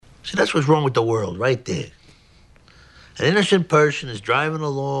See, that's what's wrong with the world, right there. An innocent person is driving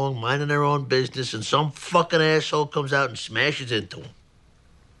along, minding their own business, and some fucking asshole comes out and smashes into him.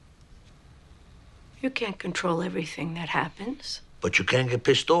 You can't control everything that happens. But you can get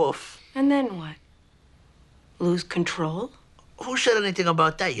pissed off. And then what? Lose control? Who said anything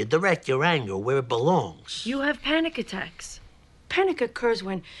about that? You direct your anger where it belongs. You have panic attacks. Panic occurs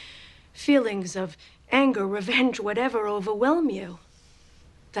when feelings of anger, revenge, whatever overwhelm you.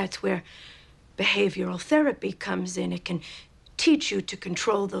 That's where behavioral therapy comes in. It can teach you to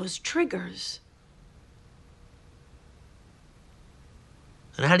control those triggers.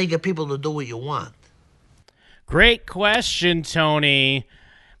 And how do you get people to do what you want? Great question, Tony.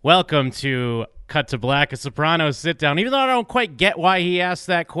 Welcome to Cut to Black, a Sopranos sit-down. Even though I don't quite get why he asked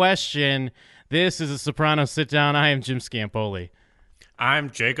that question, this is a Sopranos sit-down. I am Jim Scampoli. I'm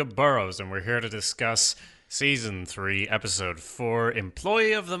Jacob Burrows, and we're here to discuss Season 3, Episode 4,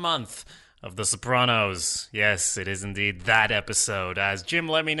 Employee of the Month of The Sopranos. Yes, it is indeed that episode. As Jim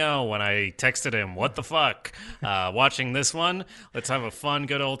let me know when I texted him, what the fuck? Watching this one, let's have a fun,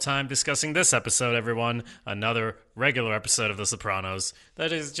 good old time discussing this episode, everyone. Another regular episode of The Sopranos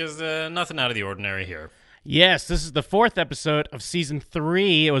that is just nothing out of the ordinary here. Yes, this is the fourth episode of Season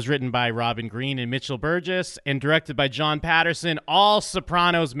 3. It was written by Robin Green and Mitchell Burgess and directed by John Patterson. All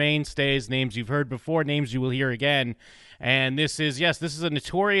Sopranos mainstays, names you've heard before, names you will hear again. And this is a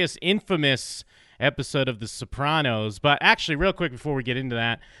notorious, infamous episode of The Sopranos. But actually, real quick before we get into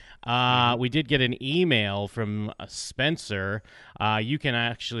that, we did get an email from Spencer. You can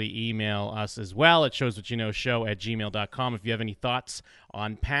actually email us as well at showswhatyouknow@gmail.com if you have any thoughts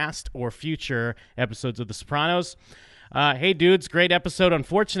on past or future episodes of The Sopranos. Hey, dudes, great episode.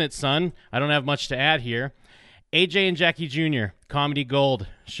 Unfortunate son. I don't have much to add here. AJ and Jackie Jr., comedy gold.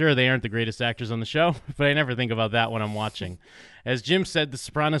 Sure, they aren't the greatest actors on the show, but I never think about that when I'm watching. As Jim said, The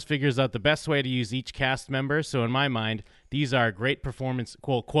Sopranos figures out the best way to use each cast member, so in my mind, these are great performance,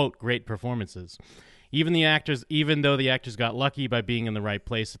 quote, great performances. Even though the actors got lucky by being in the right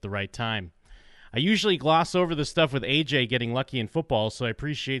place at the right time. I usually gloss over the stuff with AJ getting lucky in football, so I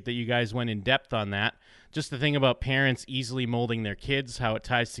appreciate that you guys went in depth on that. Just the thing about parents easily molding their kids, how it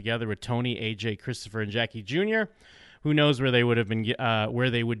ties together with Tony, AJ, Christopher, and Jackie Jr. Who knows where they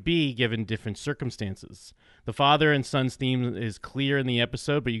would be given different circumstances. The father and son's theme is clear in the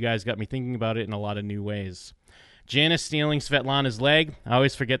episode, but you guys got me thinking about it in a lot of new ways. Janice stealing Svetlana's leg. I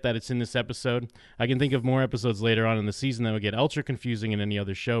always forget that it's in this episode. I can think of more episodes later on in the season that would get ultra confusing in any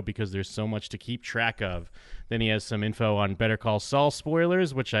other show because there's so much to keep track of. Then he has some info on Better Call Saul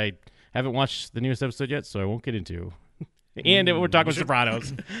spoilers, which I haven't watched the newest episode yet, so I won't get into. And we're talking about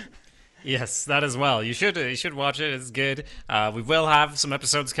Sopranos. Yes, that as well. You should watch it. It's good. We will have some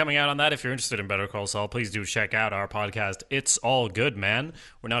episodes coming out on that. If you're interested in Better Call Saul, please do check out our podcast, It's All Good, Man.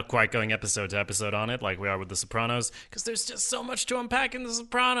 We're not quite going episode to episode on it like we are with The Sopranos, because there's just so much to unpack in The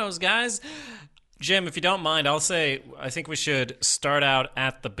Sopranos, guys. Jim, if you don't mind, I'll say I think we should start out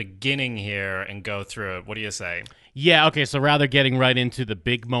at the beginning here and go through it. What do you say? Yeah, okay, so rather getting right into the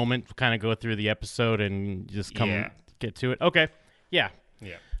big moment, kind of go through the episode and just get to it. Okay, yeah.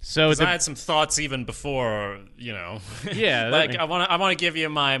 Yeah. So I had some thoughts even before, Yeah, like I want to give you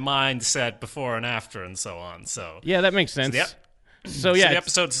my mindset before and after and so on. So yeah, that makes sense. So the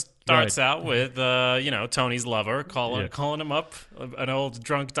episode starts out with Tony's lover calling him up, an old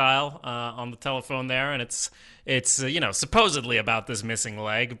drunk dial on the telephone there, and it's supposedly about this missing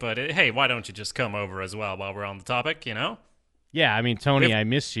leg, but hey, why don't you just come over as well while we're on the topic, Yeah, I mean, Tony, I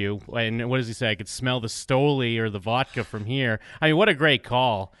miss you. And what does he say? I could smell the Stoli or the vodka from here. I mean, what a great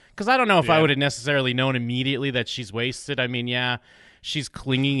call. Because I don't know if I would have necessarily known immediately that she's wasted. I mean, yeah, she's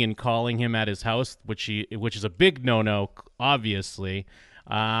clinging and calling him at his house, which is a big no-no, obviously.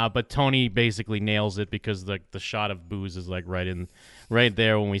 But Tony basically nails it because the shot of booze is like right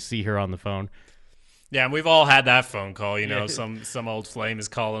there when we see her on the phone. Yeah, and we've all had that phone call. Some old flame is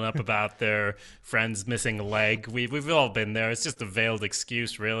calling up about their friend's missing a leg. We've all been there. It's just a veiled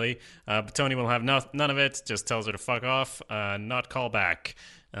excuse, really. But Tony will have none of it. Just tells her to fuck off, not call back.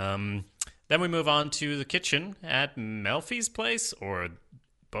 Then we move on to the kitchen at Melfi's place, or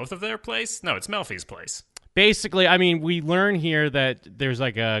both of their place. No, it's Melfi's place. Basically, I mean, we learn here that there's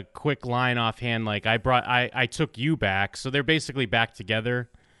like a quick line offhand, like I took you back. So they're basically back together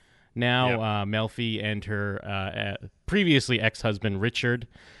now, Melfi and her previously ex-husband Richard,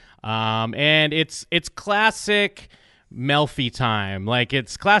 and it's classic Melfi time. Like,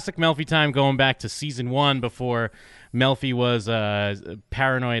 it's classic Melfi time going back to season 1 before Melfi was a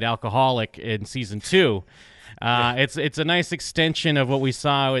paranoid alcoholic in season 2. It's a nice extension of what we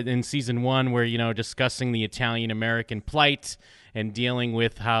saw in season 1, where discussing the Italian American plight and dealing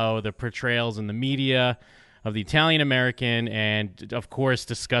with how the portrayals in the media of the Italian American, and of course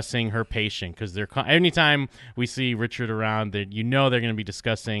discussing her patient, because anytime we see Richard around, they're going to be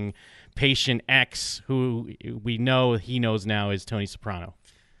discussing patient X, who we know he knows now is Tony Soprano.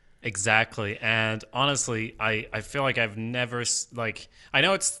 Exactly. And honestly, I feel like I've never, I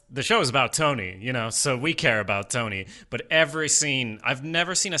know the show is about Tony, so we care about Tony, but I've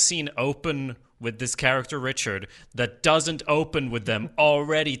never seen a scene open with this character Richard that doesn't open with them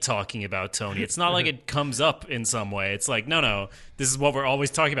already talking about Tony. It's not like it comes up in some way. It's like, no, this is what we're always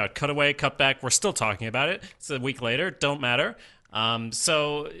talking about. Cut away, cut back, we're still talking about it. It's a week later, don't matter.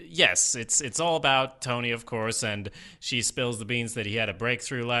 So yes, it's all about Tony, of course, and she spills the beans that he had a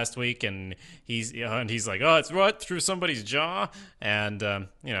breakthrough last week, and he's like, oh, it's what, through somebody's jaw, and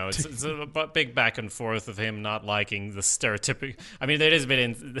it's a big back and forth of him not liking the stereotypical. I mean, there is a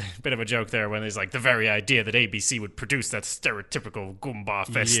bit of a joke there when there's like the very idea that ABC would produce that stereotypical Goomba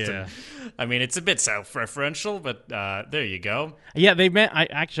fest. Yeah. And, I mean, it's a bit self-referential, but there you go. Yeah, they meant.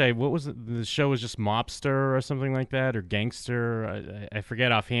 What was it? The show was just Mobster or something like that, or Gangster. I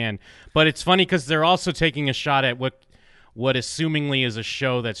forget offhand, but it's funny because they're also taking a shot at what assumingly is a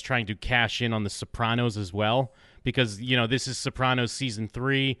show that's trying to cash in on The Sopranos as well, because this is Sopranos season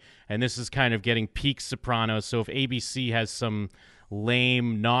 3, and this is kind of getting peak Sopranos. So if ABC has some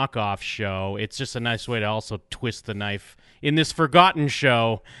lame knockoff show, it's just a nice way to also twist the knife in this forgotten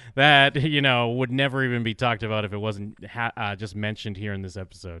show that would never even be talked about if it wasn't just mentioned here in this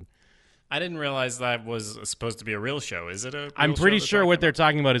episode. I didn't realize that was supposed to be a real show. Is it a real I'm pretty sure what they're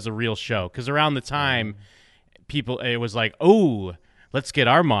talking about is a real show, because around the time, it was like, oh, let's get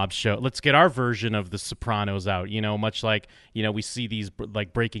our mob show. Let's get our version of The Sopranos out, much like, we see these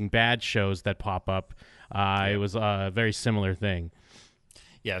like Breaking Bad shows that pop up. It was a very similar thing.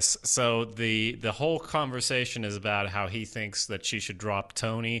 Yes, so the whole conversation is about how he thinks that she should drop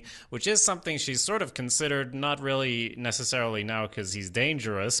Tony, which is something she's sort of considered, not really necessarily now because he's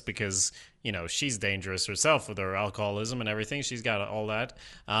dangerous, because, she's dangerous herself with her alcoholism and everything. She's got all that.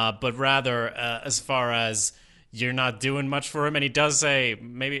 But rather, as far as you're not doing much for him, and he does say,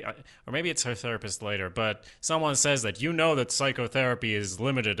 maybe it's her therapist later, but someone says that that psychotherapy is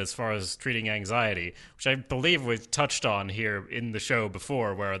limited as far as treating anxiety, which I believe we've touched on here in the show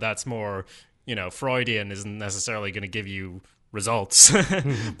before, where that's more, Freudian isn't necessarily going to give you results.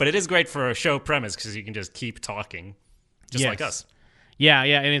 But it is great for a show premise because you can just keep talking, just like us. Yeah,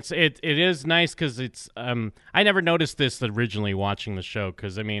 and it is nice because it's I never noticed this originally watching the show,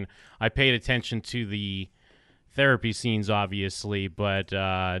 because I paid attention to the therapy scenes, obviously, but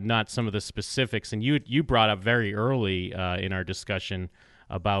not some of the specifics. And you brought up very early in our discussion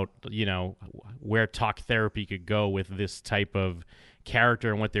about where talk therapy could go with this type of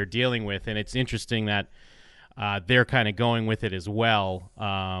character and what they're dealing with. And it's interesting that they're kind of going with it as well,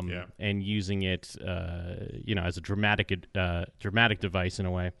 and using it as a dramatic device in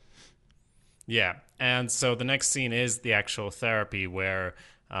a way. Yeah, and so the next scene is the actual therapy where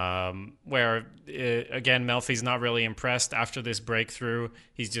again, Melfi's not really impressed after this breakthrough.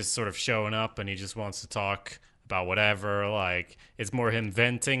 He's just sort of showing up and he just wants to talk about whatever. Like, it's more him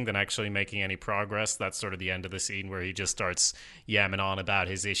venting than actually making any progress. That's sort of the end of the scene where he just starts yamming on about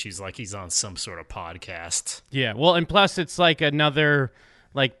his issues like he's on some sort of podcast. Yeah, well, and plus it's like another,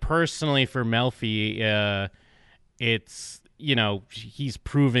 like, personally for Melfi, it's, he's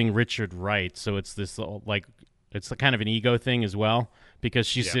proving Richard right. So it's this, like, it's kind of an ego thing as well. Because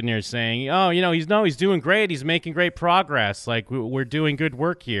she's sitting there saying, oh, he's doing great. He's making great progress. Like, we're doing good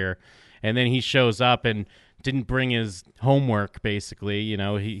work here. And then he shows up and didn't bring his homework, basically.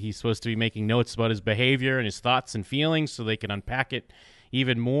 He's supposed to be making notes about his behavior and his thoughts and feelings so they can unpack it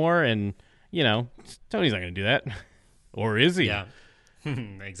even more. And, Tony's not going to do that. Or is he? Yeah,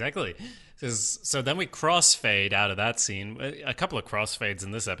 exactly. So then we crossfade out of that scene. A couple of crossfades in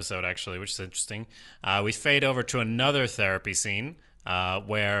this episode, actually, which is interesting. We fade over to another therapy scene.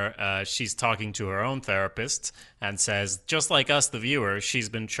 Where she's talking to her own therapist and says, just like us, the viewer, she's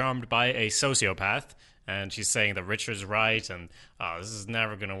been charmed by a sociopath, and she's saying that Richard's right, and this is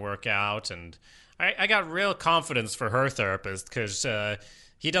never going to work out. And I got real confidence for her therapist, because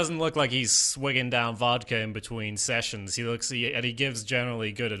he doesn't look like he's swigging down vodka in between sessions. He gives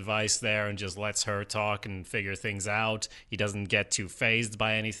generally good advice there and just lets her talk and figure things out. He doesn't get too fazed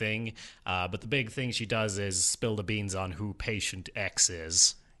by anything. But the big thing she does is spill the beans on who patient X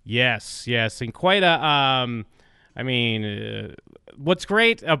is. Yes, and quite a. What's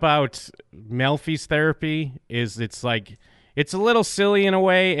great about Melfi's therapy is it's a little silly in a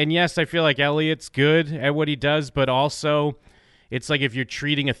way. And yes, I feel like Elliot's good at what he does, but also, it's like if you're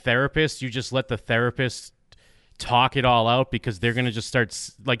treating a therapist, you just let the therapist talk it all out because they're going to just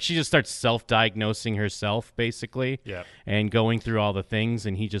she just starts self-diagnosing herself basically. Yeah. And going through all the things,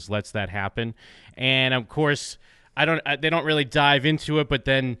 and he just lets that happen. And of course, they don't really dive into it, but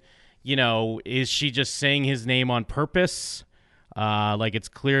then, is she just saying his name on purpose? Like it's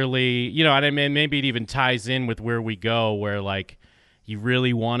clearly, and I mean, maybe it even ties in with where we go, where like you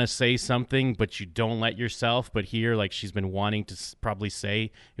really want to say something, but you don't let yourself. But here, like she's been wanting to probably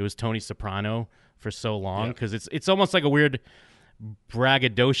say it was Tony Soprano for so long, because it's almost like a weird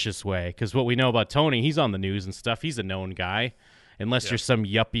braggadocious way. Because what we know about Tony, he's on the news and stuff. He's a known guy, unless you're some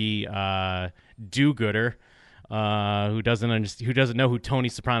yuppie do-gooder. Who doesn't know who Tony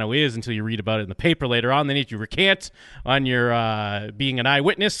Soprano is until you read about it in the paper later on. Then you recant on your being an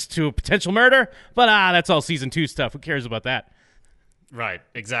eyewitness to a potential murder. But that's all season 2 stuff. Who cares about that? Right,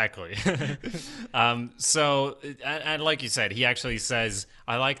 exactly. So, and like you said, he actually says,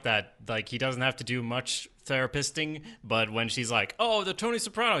 I like that, like, he doesn't have to do much therapisting, but when she's like, oh, the Tony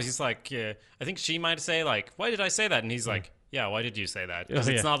Sopranos, he's like, I think she might say, like, why did I say that? And he's like, yeah, why did you say that? Because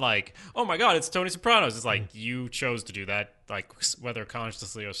it's not like, oh my God, it's Tony Sopranos. It's like, you chose to do that, like, whether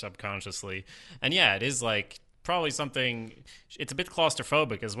consciously or subconsciously. And yeah, it is like, probably something, it's a bit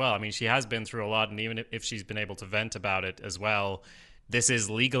claustrophobic as well. I mean, she has been through a lot, and even if she's been able to vent about it as well, this is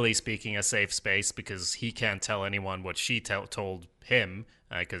legally speaking a safe space because he can't tell anyone what she told him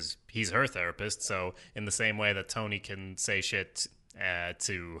because he's her therapist. So in the same way that Tony can say shit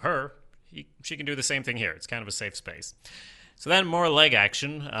to her, she can do the same thing here. It's kind of a safe space. So then more leg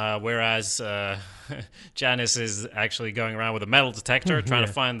action, whereas Janice is actually going around with a metal detector trying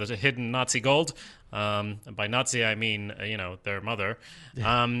to find the hidden Nazi gold. And by Nazi, I mean, their mother.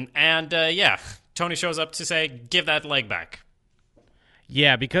 Tony shows up to say, give that leg back.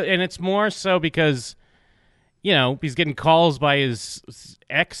 Yeah, and it's more so because, he's getting calls by his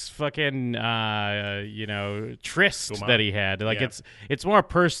ex fucking, tryst that he had. Like, it's more a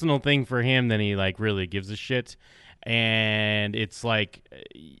personal thing for him than he, like, really gives a shit. And it's like,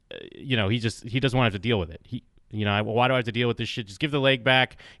 he doesn't want to have to deal with it. Why do I have to deal with this shit? Just give the leg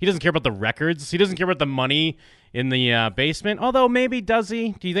back. He doesn't care about the records. He doesn't care about the money in the basement. Although maybe does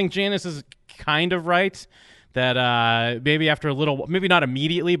he? Do you think Janice is kind of right? That maybe after a little, maybe not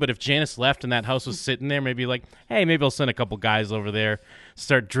immediately, but if Janice left and that house was sitting there, maybe like, hey, maybe I'll send a couple guys over there,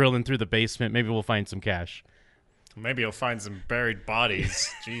 start drilling through the basement. Maybe we'll find some cash. Maybe you'll find some buried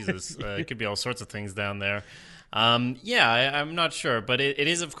bodies. Jesus, it could be all sorts of things down there. I'm not sure, but it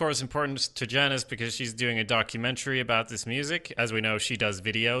is, of course, important to Janice because she's doing a documentary about this music. As we know, she does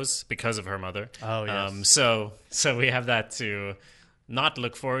videos because of her mother. Oh, yes. So we have that to not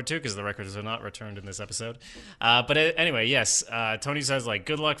look forward to because the records are not returned in this episode. Anyway, yes, Tony says, like,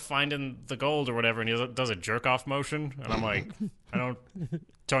 good luck finding the gold or whatever, and he does a jerk-off motion, and I'm like,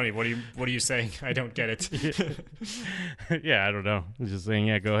 Tony, what are you saying? I don't get it. Yeah, I don't know. He's just saying,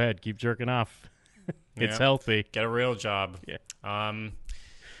 yeah, go ahead, keep jerking off. It's healthy. Get a real job. Yeah.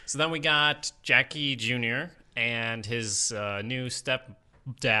 So then we got Jackie Jr. and his new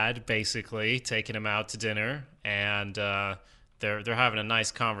stepdad basically taking him out to dinner, and they're having a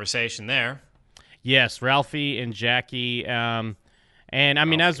nice conversation there. Yes, Ralphie and Jackie. And I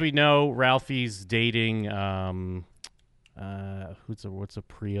mean, as we know, Ralphie's dating what's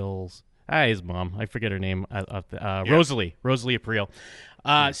April's? His mom. I forget her name. Rosalie April.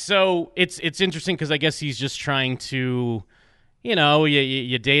 So it's interesting because I guess he's just trying to,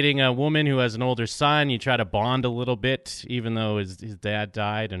 you're dating a woman who has an older son. You try to bond a little bit, even though his dad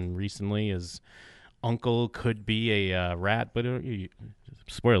died, and recently his uncle could be a rat. But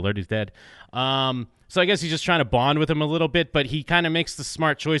spoiler alert, he's dead. So I guess he's just trying to bond with him a little bit. But he kind of makes the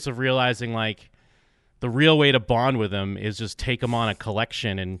smart choice of realizing, like, the real way to bond with him is just take him on a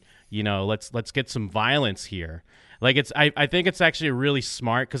collection and, let's get some violence here. Like, I think it's actually really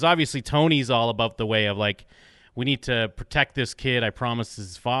smart because obviously Tony's all about the way of, like, we need to protect this kid. I promised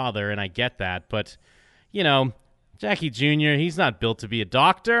his father, and I get that. But, Jackie Jr., he's not built to be a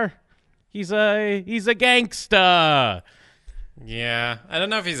doctor. He's a gangster. Yeah, I don't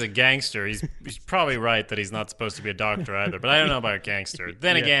know if he's a gangster. He's probably right that he's not supposed to be a doctor either, but I don't know about a gangster.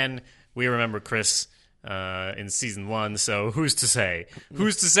 Then again, we remember Chris in season 1, so who's to say?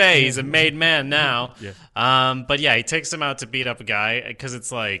 Who's to say he's a made man now? But yeah, he takes him out to beat up a guy because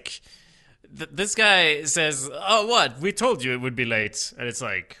it's like, this guy says, oh, what? We told you it would be late. And it's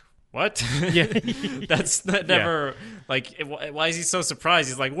like, what? Yeah. That's never, like, why is he so surprised?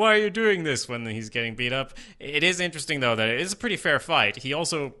 He's like, why are you doing this when he's getting beat up? It is interesting, though, that it is a pretty fair fight. He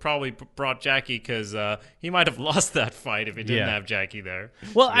also probably brought Jackie because he might have lost that fight if he didn't have Jackie there.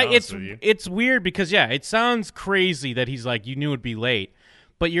 Well, it's weird because, it sounds crazy that he's like, you knew it'd be late.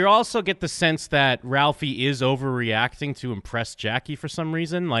 But you also get the sense that Ralphie is overreacting to impress Jackie for some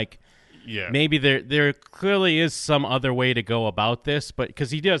reason. Like, Yeah. maybe there clearly is some other way to go about this, but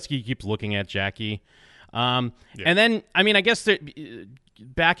because he keeps looking at Jackie. And then, I mean, I guess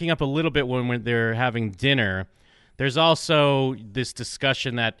backing up a little bit when they're having dinner, there's also this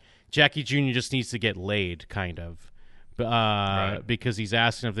discussion that Jackie Jr. just needs to get laid, kind of. Because he's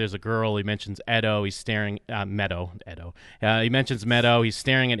asking if there's a girl. He mentions Edo. He's staring at Meadow. He mentions Meadow. He's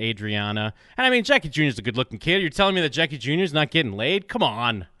staring at Adriana. And I mean, Jackie Jr. is a good-looking kid. You're telling me that Jackie Jr. is not getting laid? Come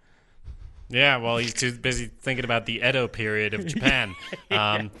on. Yeah, well, he's too busy thinking about the Edo period of Japan.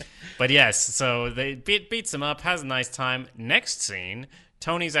 But yes, so they beats him up, has a nice time. Next scene,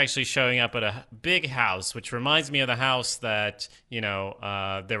 Tony's actually showing up at a big house, which reminds me of the house that,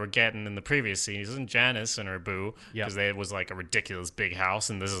 they were getting in the previous scene. Isn't Janice and her boo, because it was like a ridiculous big house,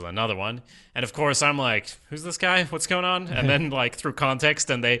 and this is another one. And of course, I'm like, who's this guy? What's going on? And then, like, through context,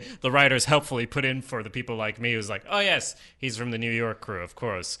 and the writers helpfully put in for the people like me who's like, oh, yes, he's from the New York crew, of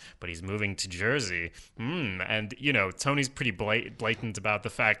course, but he's moving to Jersey. And, Tony's pretty blatant about the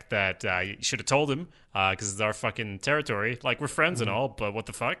fact that you should have told him, because it's our fucking territory. Like, we're friends and all, but what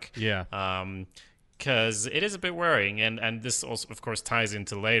the fuck? Yeah. Because it is a bit worrying, and this also, of course, ties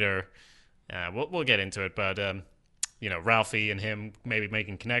into later. We'll get into it, but Ralphie and him maybe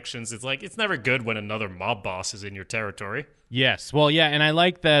making connections. It's like, it's never good when another mob boss is in your territory. Yes. Well, yeah, and I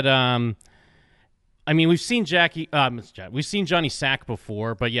like that. I mean, we've seen we've seen Johnny Sack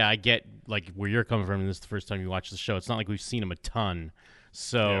before, but yeah, I get like where you're coming from. And this is the first time you watch the show. It's not like we've seen him a ton,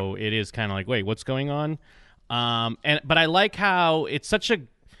 so It is kind of like, wait, what's going on? But I like how it's such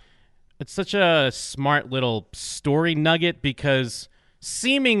a smart little story nugget, because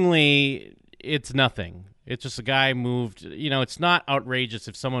seemingly it's nothing. It's just a guy moved. It's not outrageous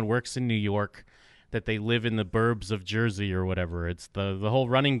if someone works in New York that they live in the burbs of Jersey or whatever. It's the whole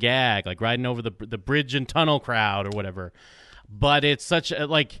running gag, like riding over the bridge and tunnel crowd or whatever. But it's such a,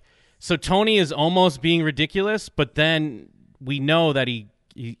 like, so Tony is almost being ridiculous, but then we know that he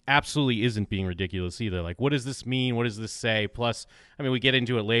absolutely isn't being ridiculous either. Like, what does this mean? What does this say? Plus, I mean, we get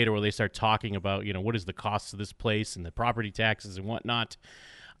into it later where they start talking about, what is the cost of this place and the property taxes and whatnot.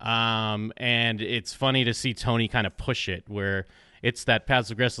 And it's funny to see Tony kind of push it, where it's that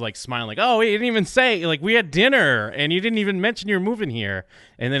passive aggressive, like, smiling, like, oh, he didn't even say, like, we had dinner and you didn't even mention you're moving here.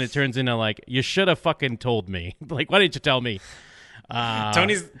 And then it turns into like, you should have fucking told me. Like, why didn't you tell me?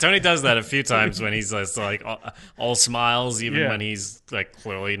 Tony does that a few times when he's just like all smiles, even when he's like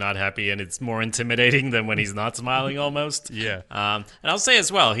clearly not happy, and it's more intimidating than when he's not smiling almost. Yeah. And I'll say as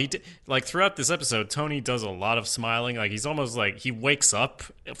well, like throughout this episode, Tony does a lot of smiling. Like, he's almost like he wakes up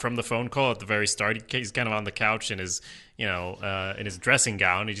from the phone call at the very start. He's kind of on the couch in his in his dressing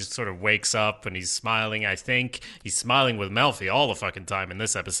gown. He just sort of wakes up and he's smiling. I think he's smiling with Melfi all the fucking time in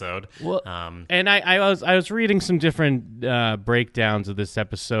this episode. Well, and I was reading some different breakdowns of this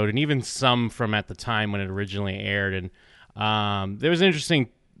episode, and even some from at the time when it originally aired, and there was an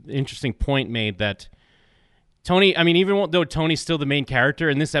interesting point made that Tony, I mean, even though Tony's still the main character,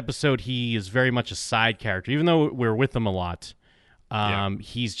 in this episode he is very much a side character, even though we're with him a lot.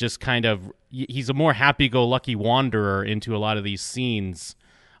 He's just kind of, he's a more happy-go-lucky wanderer into a lot of these scenes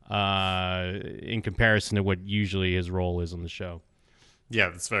in comparison to what usually his role is on the show. Yeah,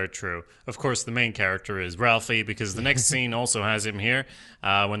 that's very true. Of course, the main character is Ralphie, because the next scene also has him here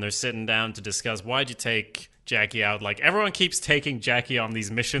when they're sitting down to discuss, why'd you take Jackie out? Like, everyone keeps taking Jackie on these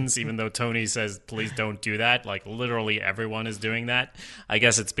missions, even though Tony says, please don't do that. Like, literally everyone is doing that. I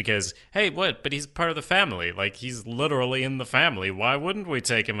guess it's because, hey, what? But he's part of the family. Like, he's literally in the family. Why wouldn't we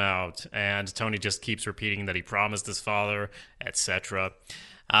take him out? And Tony just keeps repeating that he promised his father, etc.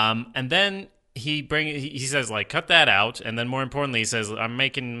 And then he says, like, cut that out. And then more importantly, he says, I'm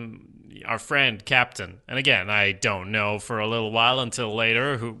making our friend captain. And again, I don't know for a little while until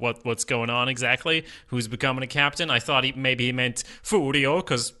later what's going on exactly, who's becoming a captain. I thought maybe he meant Furio,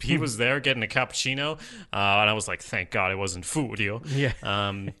 because he was there getting a cappuccino, and I was like, thank God it wasn't Furio. Yeah.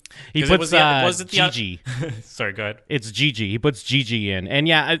 He puts Gigi. Sorry, go ahead. It's Gigi. He puts Gigi in, and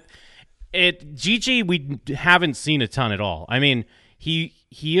yeah, Gigi we haven't seen a ton at all. I mean, he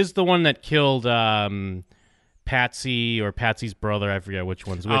is the one that killed Patsy or Patsy's brother. I forget which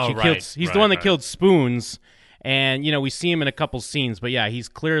one's which. He's the one that killed Spoons, and we see him in a couple scenes. But yeah,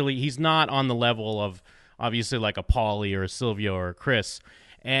 he's not on the level of obviously like a Paulie or a Silvio or a Chris.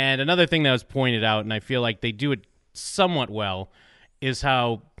 And another thing that was pointed out, and I feel like they do it somewhat well, is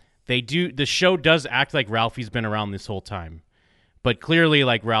how the show does act like Ralphie's been around this whole time. But clearly,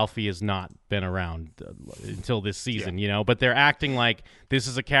 like, Ralphie has not been around until this season, you know. But they're acting like this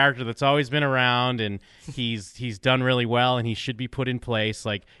is a character that's always been around, and he's done really well, and he should be put in place.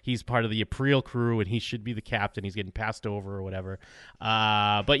 Like, he's part of the April crew, and he should be the captain. He's getting passed over or whatever.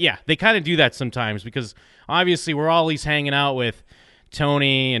 But yeah, they kind of do that sometimes because obviously we're always hanging out with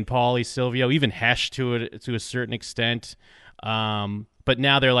Tony and Paulie, Silvio, even Hesh to a certain extent. But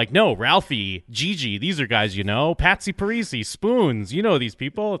now they're like, no, Ralphie, Gigi, these are guys you know. Patsy Parisi, Spoons, you know these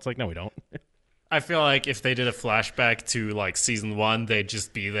people. It's like, no, we don't. I feel like if they did a flashback to like season 1, they'd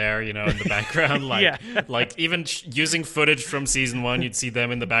just be there, you know, in the background. Like, like even using footage from season 1, you'd see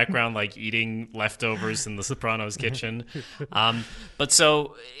them in the background, like eating leftovers in the Sopranos kitchen. But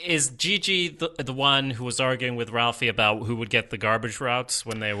so is Gigi the one who was arguing with Ralphie about who would get the garbage routes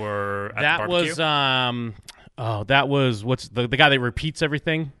when they were at the barbecue? That was what's the guy that repeats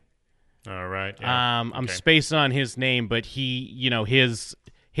everything. All right. Yeah. I'm spacing on his name, but he, you know, his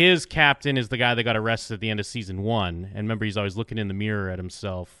captain is the guy that got arrested at the end of season 1. And remember, he's always looking in the mirror at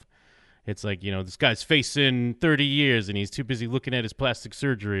himself. It's like, you know, this guy's facing 30 years and he's too busy looking at his plastic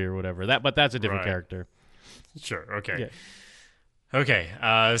surgery or whatever. But that's a different character. Sure. Okay. Yeah. Okay,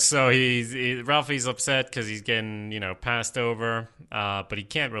 so Ralphie's upset because he's getting, you know, passed over, but he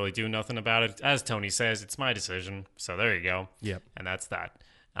can't really do nothing about it. As Tony says, it's my decision, so there you go. Yep. And that's that.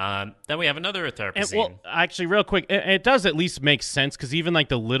 Then we have another therapy scene. Well, actually, real quick, it does at least make sense because even like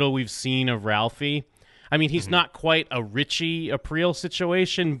the little we've seen of Ralphie, I mean, he's not quite a Richie April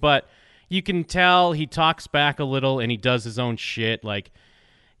situation, but you can tell he talks back a little and he does his own shit, like...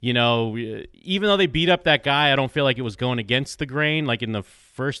 You know, even though they beat up that guy, I don't feel like it was going against the grain. Like in the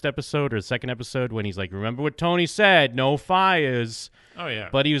first episode or the second episode when he's like, remember what Tony said, no fires. Oh, yeah.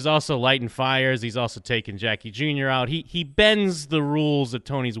 But he was also lighting fires. He's also taking Jackie Jr. out. He bends the rules of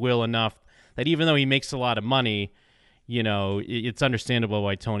Tony's will enough that even though he makes a lot of money, you know, it's understandable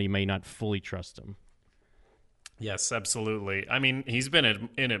why Tony may not fully trust him. Yes, absolutely. I mean, he's been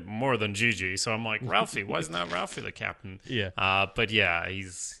in it more than Gigi, so I'm like, Ralphie, why isn't that Ralphie the captain? Yeah. But yeah,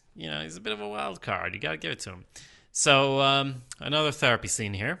 he's a bit of a wild card. You got to give it to him. So another therapy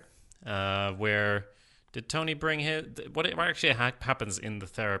scene here, where did Tony bring his? What actually happens in the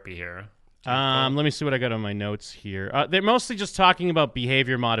therapy here? Let me see what I got on my notes here. They're mostly just talking about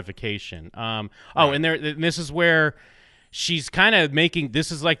behavior modification. Right. And this is where she's kind of making.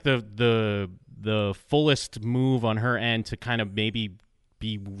 This is like the fullest move on her end to kind of maybe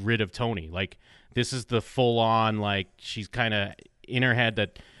be rid of Tony. Like, this is the full on, like, she's kind of in her head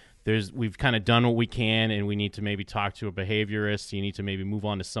that we've kind of done what we can and we need to maybe talk to a behaviorist. You need to maybe move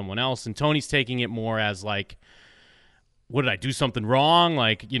on to someone else. And Tony's taking it more as like, what did I do something wrong?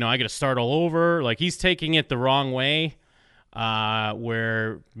 Like, you know, I got to start all over. Like, he's taking it the wrong way.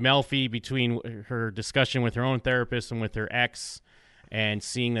 Where Melfi, between her discussion with her own therapist and with her ex, and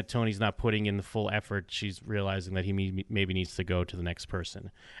seeing that Tony's not putting in the full effort, she's realizing that he maybe needs to go to the next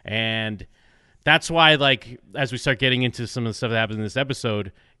person. And that's why, like, as we start getting into some of the stuff that happens in this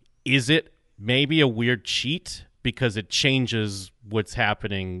episode, is it maybe a weird cheat? Because it changes what's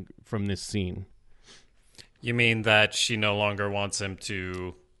happening from this scene. You mean that she no longer wants him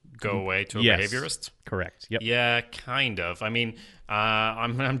to go away to a behaviorist? Correct. Yep. Yeah, kind of. I mean,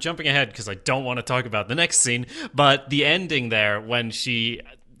 I'm jumping ahead because I don't want to talk about the next scene, but the ending there when she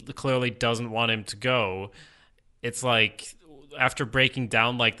clearly doesn't want him to go, it's like after breaking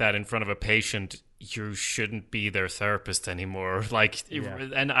down like that in front of a patient, you shouldn't be their therapist anymore. Like,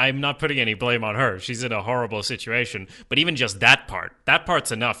 and I'm not putting any blame on her. She's in a horrible situation. But even just that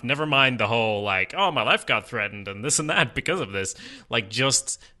part's enough. Never mind the whole, like, oh, my life got threatened and this and that because of this. Like,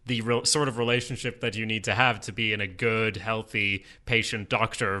 just the sort of relationship that you need to have to be in a good, healthy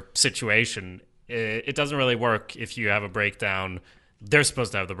patient-doctor situation. It doesn't really work if you have a breakdown. They're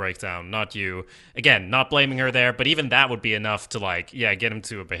supposed to have the breakdown, not you. Again, not blaming her there, but even that would be enough to, like, get him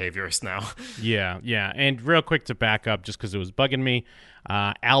to a behaviorist now. Yeah. And real quick to back up, just because it was bugging me,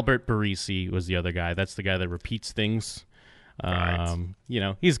 Albert Barisi was the other guy. That's the guy that repeats things. Right. You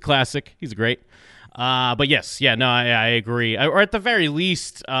know, he's classic. He's great. But yes, I agree. Or at the very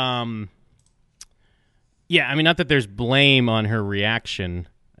least, I mean, not that there's blame on her reaction,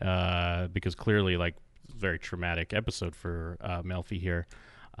 because clearly, like, very traumatic episode for Melfi here.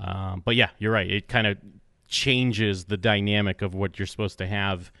 But yeah, you're right. It kind of changes the dynamic of what you're supposed to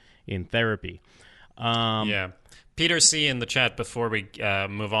have in therapy. Peter C. in the chat before we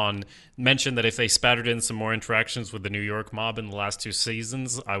move on mentioned that if they spattered in some more interactions with the New York mob in the last 2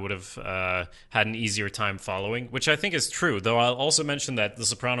 seasons, I would have had an easier time following, which I think is true. Though I'll also mention that The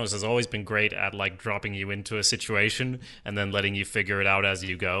Sopranos has always been great at like dropping you into a situation and then letting you figure it out as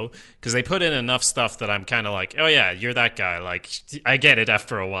you go. Because they put in enough stuff that I'm kind of like, oh yeah, you're that guy. Like, I get it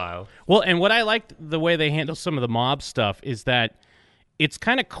after a while. Well, and what I liked the way they handle some of the mob stuff is that it's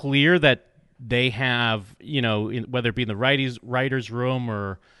kind of clear that they have, whether it be in the writer's room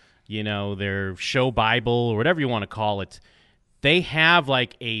or, their show Bible or whatever you want to call it, they have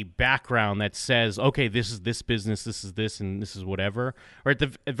like a background that says, okay, this is this business, this is this, and this is whatever. Or at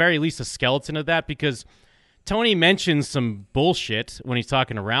the very least a skeleton of that, because Tony mentions some bullshit when he's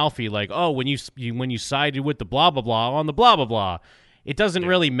talking to Ralphie, like, oh, when you sided with the blah, blah, blah on the blah, blah, blah. It doesn't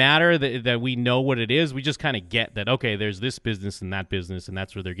really matter that we know what it is. We just kind of get that, okay, there's this business and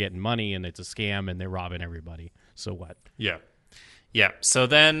that's where they're getting money, and it's a scam, and they're robbing everybody. So what? Yeah. Yeah, so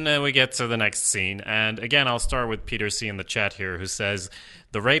then we get to the next scene, and again, I'll start with Peter C. in the chat here, who says,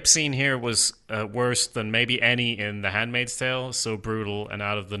 the rape scene here was worse than maybe any in The Handmaid's Tale, so brutal and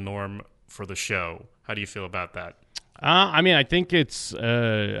out of the norm for the show. How do you feel about that? I mean, I think that's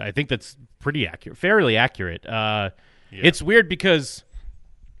pretty accurate, fairly accurate. It's weird because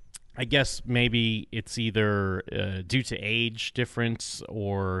I guess maybe it's either due to age difference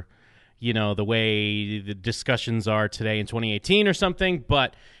or, the way the discussions are today in 2018 or something,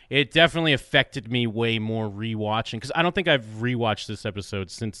 but it definitely affected me way more rewatching, because I don't think I've rewatched this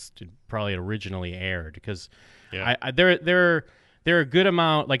episode since it probably originally aired, because there are a good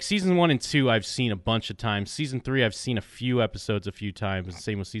amount, like season 1 and 2 I've seen a bunch of times. Season 3 I've seen a few episodes a few times,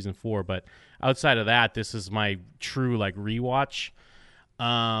 same with season 4, but outside of that, this is my true like rewatch.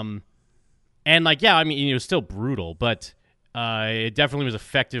 And like, yeah, I mean, it was still brutal, but it definitely was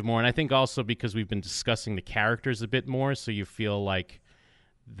effective more. And I think also because we've been discussing the characters a bit more, so you feel like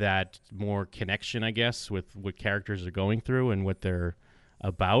that more connection, I guess, with what characters are going through and what they're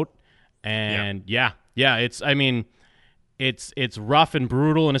about. And it's rough and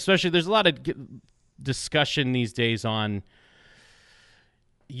brutal, and especially there's a lot of discussion these days on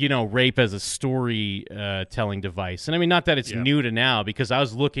rape as a story telling device. And I mean, not that it's new to now, because I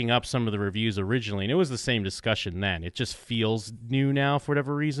was looking up some of the reviews originally, and it was the same discussion then. It just feels new now for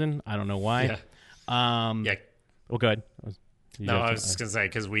whatever reason. I don't know why. Well, go ahead. I was just going to say,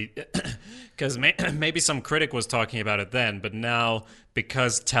 because maybe some critic was talking about it then, but now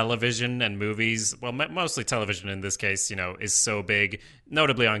because television and movies, well, mostly television in this case, is so big,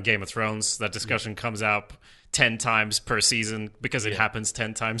 notably on Game of Thrones, that discussion comes out 10 times per season because it happens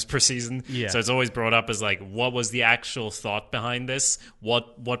 10 times per season. Yeah. So it's always brought up as like, what was the actual thought behind this?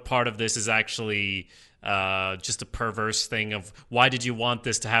 What part of this is actually just a perverse thing of why did you want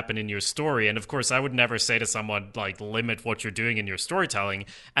this to happen in your story? And of course, I would never say to someone like limit what you're doing in your storytelling.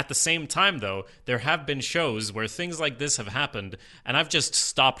 At the same time, though, there have been shows where things like this have happened, and I've just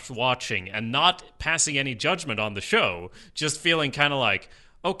stopped watching and not passing any judgment on the show, just feeling kind of like,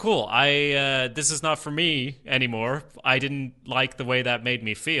 oh, cool, this is not for me anymore. I didn't like the way that made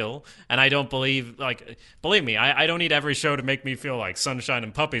me feel, and I don't believe me, I don't need every show to make me feel like sunshine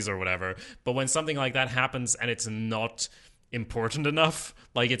and puppies or whatever, but when something like that happens and it's not important enough,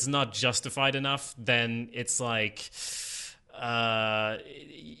 like it's not justified enough, then it's like, and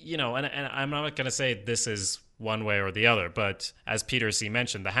I'm not going to say this is one way or the other, but as Peter C.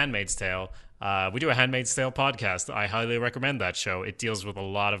 mentioned, The Handmaid's Tale, we do a Handmaid's Tale podcast. I highly recommend that show. It deals with a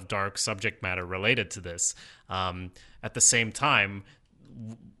lot of dark subject matter related to this. At the same time,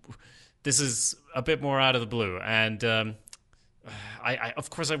 this is a bit more out of the blue. And I of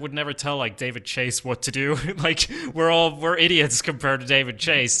course, I would never tell like David Chase what to do. Like we're idiots compared to David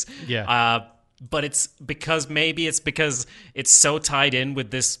Chase. Yeah. But it's because it's so tied in with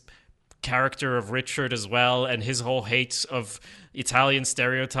this character of Richard as well, and his whole hate of Italian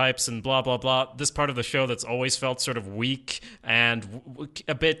stereotypes and blah blah blah. This part of the show that's always felt sort of weak and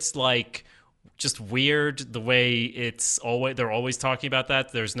a bit like just weird, the way they're always talking about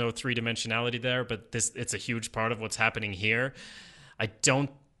that. There's no three-dimensionality there, but it's a huge part of what's happening here. I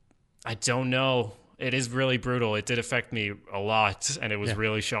don't know. It is really brutal. It did affect me a lot, and it was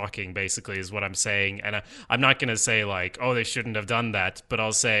really shocking, basically, is what I'm saying. And I'm not going to say, like, oh, they shouldn't have done that, but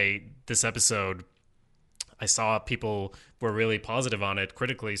I'll say this episode, I saw people were really positive on it,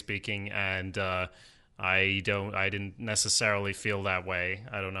 critically speaking, and I didn't necessarily feel that way.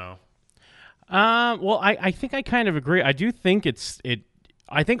 I don't know. Well, I think I kind of agree. I do think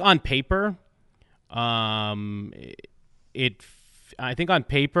I think on paper, I think on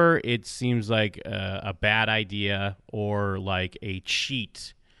paper it seems like a bad idea or like a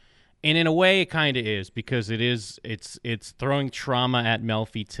cheat And in a way, it kind of is, because it's throwing trauma at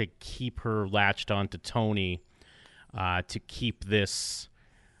Melfi to keep her latched onto Tony, to keep this,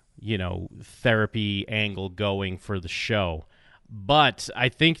 therapy angle going for the show. But I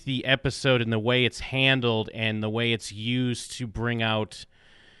think the episode and the way it's handled and the way it's used to bring out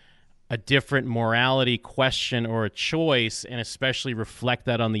a different morality question or a choice, and especially reflect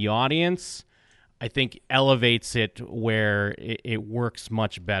that on the audience, I think elevates it where it works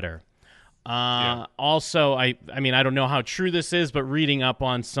much better. Also, I mean, I don't know how true this is, but reading up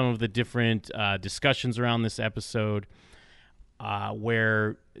on some of the different discussions around this episode,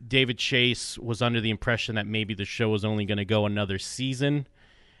 where David Chase was under the impression that maybe the show was only going to go another season,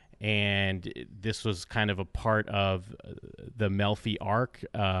 and this was kind of a part of the Melfi arc,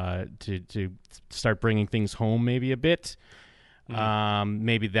 to start bringing things home maybe a bit.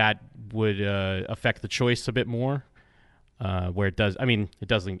 Maybe that would affect the choice a bit more, where it does. I mean, it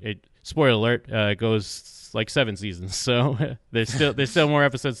doesn't. Spoiler alert, it goes like 7 seasons, so there's still more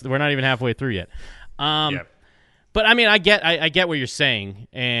episodes. We're not even halfway through yet. But I mean, I get what you're saying,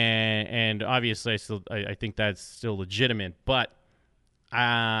 and obviously I think that's still legitimate. But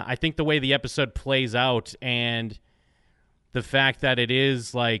I think the way the episode plays out, and the fact that it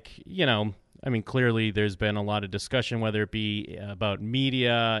is like, I mean, clearly there's been a lot of discussion, whether it be about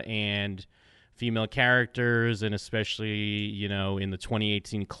media and female characters, and especially, in the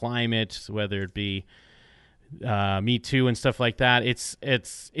 2018 climate, whether it be Me Too and stuff like that. It's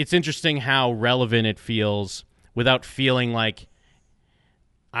interesting how relevant it feels without feeling like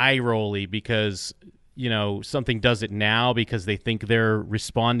eye-rolly, because, something does it now because they think they're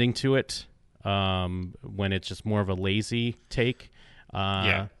responding to it, when it's just more of a lazy take.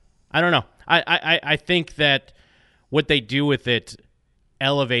 I don't know. I think that what they do with it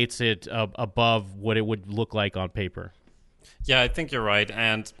elevates it above what it would look like on paper. Yeah, I think you're right.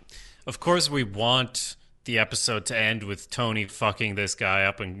 And of course we want the episode to end with Tony fucking this guy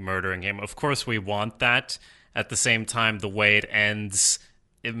up and murdering him. Of course we want that. At the same time, the way it ends,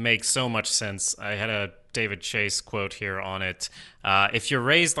 it makes so much sense. I had a David Chase quote here on it. If you're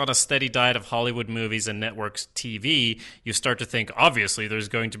raised on a steady diet of Hollywood movies and networks TV, you start to think, obviously, there's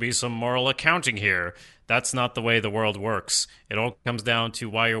going to be some moral accounting here. That's not the way the world works. It all comes down to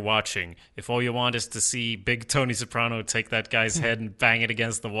why you're watching. If all you want is to see big Tony Soprano take that guy's head and bang it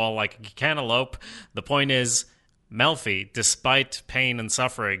against the wall like a cantaloupe, the point is, Melfi, despite pain and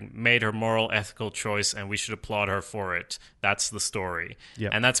suffering, made her moral, ethical choice, and we should applaud her for it. That's the story.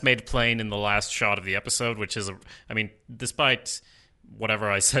 Yep. And that's made plain in the last shot of the episode, which is, despite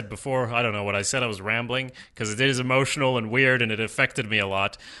whatever I said before, I don't know what I said, I was rambling, because it is emotional and weird, and it affected me a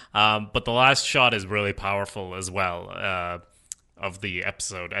lot. But the last shot is really powerful as well, of the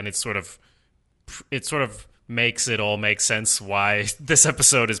episode, and it sort of makes it all make sense why this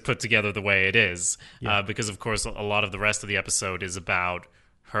episode is put together the way it is. Because, of course, a lot of the rest of the episode is about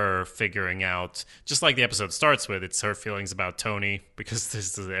her figuring out, just like the episode starts with, it's her feelings about Tony,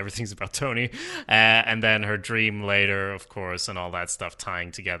 because everything's about Tony, and then her dream later, of course, and all that stuff tying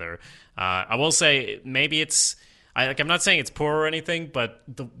together. I will say, maybe I'm not saying it's poor or anything, but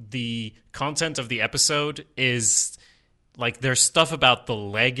the content of the episode is... Like, there's stuff about the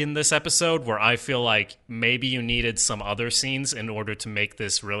leg in this episode where I feel like maybe you needed some other scenes in order to make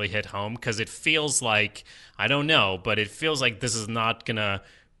this really hit home, because it feels like, I don't know, but it feels like this is not going to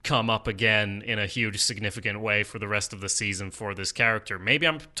come up again in a huge, significant way for the rest of the season for this character. Maybe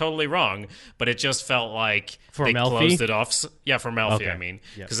I'm totally wrong, but it just felt like they closed it off. For Melfi, okay.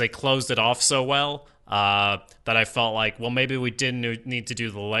 Because they closed it off so well. That I felt like, well, maybe we didn't need to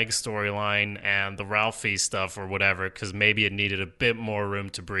do the leg storyline and the Ralphie stuff or whatever, because maybe it needed a bit more room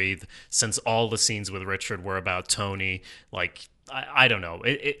to breathe, since all the scenes with Richard were about Tony. Like, I don't know.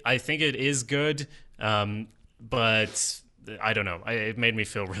 I think it is good, but I don't know. It made me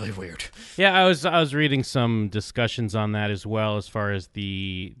feel really weird. Yeah, I was reading some discussions on that as well, as far as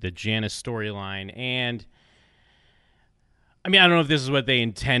the Janice storyline, and I mean, I don't know if this is what they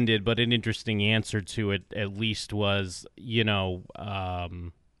intended, but an interesting answer to it at least was,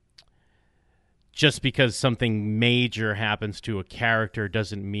 just because something major happens to a character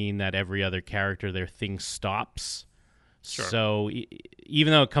doesn't mean that every other character, their thing stops. Sure. So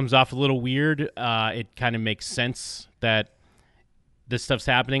even though it comes off a little weird, it kind of makes sense that this stuff's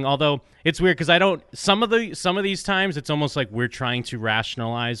happening. Although it's weird because some of these times it's almost like we're trying to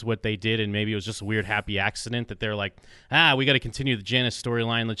rationalize what they did, and maybe it was just a weird happy accident that they're like, we got to continue the Janice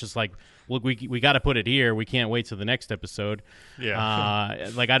storyline. Let's just like, look, we got to put it here. We can't wait till the next episode. Yeah.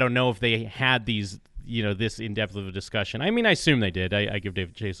 Like, I don't know if they had these, this in depth of a discussion. I mean, I assume they did. I give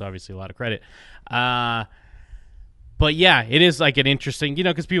David Chase obviously a lot of credit. But But yeah, it is like an interesting,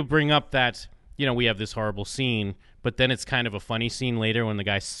 because people bring up that, we have this horrible scene, but then it's kind of a funny scene later when the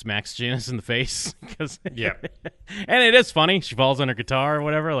guy smacks Janice in the face. Yeah. And it is funny. She falls on her guitar or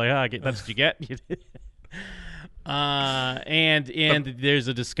whatever. Like, that's what you get. And there's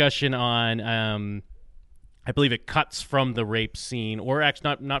a discussion on, I believe it cuts from the rape scene, or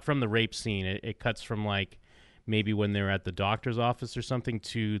actually not from the rape scene. It cuts from like maybe when they're at the doctor's office or something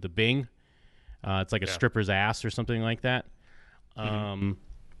to the Bing. It's like a stripper's ass or something like that.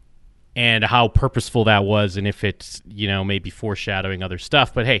 And how purposeful that was, and if it's maybe foreshadowing other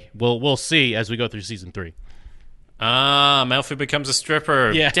stuff. But hey, we'll see as we go through season 3. Melfi becomes a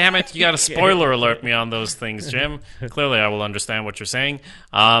stripper. Yeah. Damn it, you got to spoiler alert me on those things, Jim. Clearly I will understand what you're saying.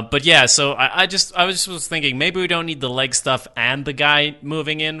 But yeah, so I was thinking maybe we don't need the leg stuff and the guy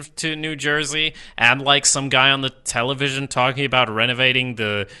moving in to New Jersey and like some guy on the television talking about renovating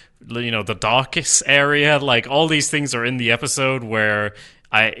the docks area. Like all these things are in the episode where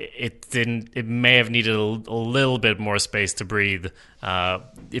it may have needed a little bit more space to breathe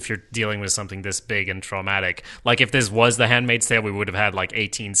if you're dealing with something this big and traumatic. Like if this was The Handmaid's Tale, we would have had like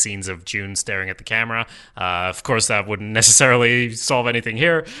 18 scenes of June staring at the camera. Of course, that wouldn't necessarily solve anything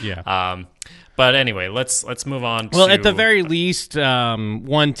here. Yeah. But anyway, let's move on. Well, at the very least,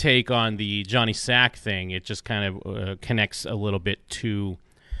 one take on the Johnny Sack thing, it just kind of connects a little bit to.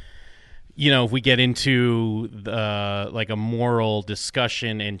 If we get into like a moral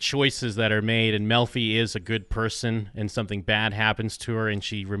discussion and choices that are made, and Melfi is a good person, and something bad happens to her, and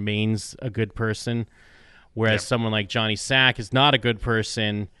she remains a good person, whereas someone like Johnny Sack is not a good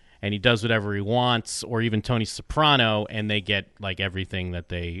person, and he does whatever he wants, or even Tony Soprano, and they get like everything that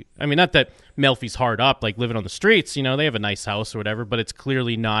they. I mean, not that Melfi's hard up, like living on the streets. They have a nice house or whatever, but it's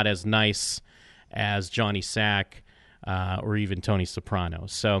clearly not as nice as Johnny Sack or even Tony Soprano.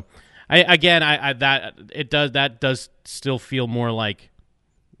 So. That does still feel more like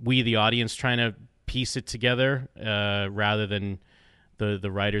we, the audience, trying to piece it together rather than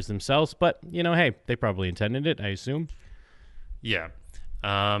the writers themselves. But hey, they probably intended it, I assume. Yeah.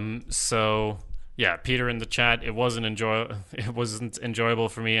 So yeah, Peter in the chat. It wasn't enjoyable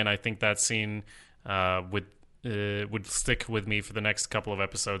for me, and I think that scene would stick with me for the next couple of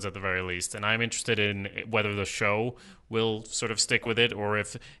episodes at the very least. And I'm interested in whether the show will sort of stick with it, or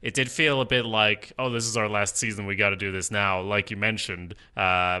if it did feel a bit like, oh, this is our last season, we got to do this now, like you mentioned.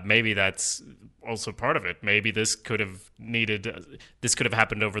 Maybe that's also part of it. Maybe this could have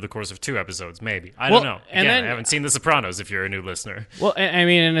happened over the course of 2 episodes, maybe. I don't know. Again, I haven't seen The Sopranos, if you're a new listener. Well, I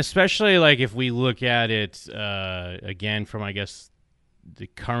mean, and especially like if we look at it again from, I guess, the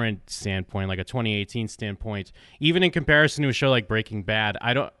current standpoint, like a 2018 standpoint, even in comparison to a show like Breaking Bad,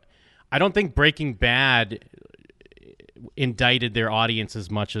 I don't think Breaking Bad indicted their audience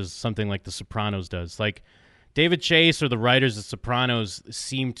as much as something like The Sopranos does. Like David Chase or the writers of Sopranos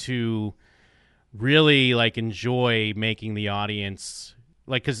seem to really like enjoy making the audience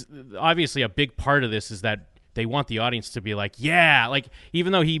like, because obviously a big part of this is that they want the audience to be like, yeah, like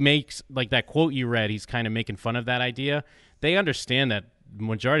even though he makes like that quote you read, he's kind of making fun of that idea. They understand that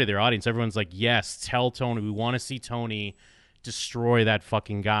majority of their audience, everyone's like, yes, tell Tony, we want to see Tony destroy that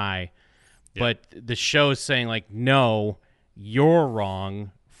fucking guy. Yeah. But the show is saying like, no, you're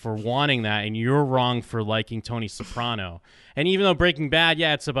wrong for wanting that, and you're wrong for liking Tony Soprano. And even though Breaking Bad,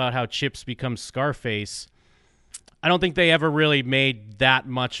 yeah, it's about how Chips becomes Scarface, I don't think they ever really made that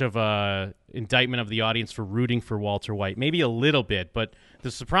much of a indictment of the audience for rooting for Walter White. Maybe a little bit, but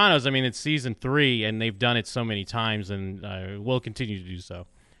The Sopranos, I mean, it's season 3, and they've done it so many times, and will continue to do so.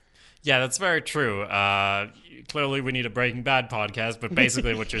 Yeah, that's very true. Clearly, we need a Breaking Bad podcast, but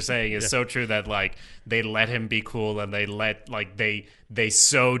basically what you're saying is so true that like they let him be cool, and they let like they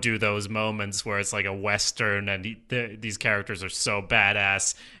so do those moments where it's like a Western, and these characters are so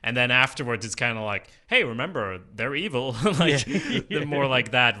badass, and then afterwards it's kind of like, hey, remember, they're evil. Like they're more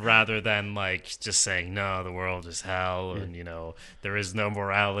like that rather than like just saying, no, the world is hell, and there is no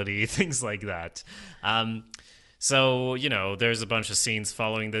morality, things like that. So, there's a bunch of scenes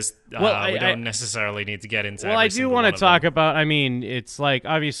following this. We don't necessarily need to get into Well, I do want to talk about, I mean, it's like,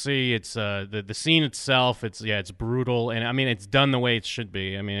 obviously, it's the scene itself, it's brutal, and I mean, it's done the way it should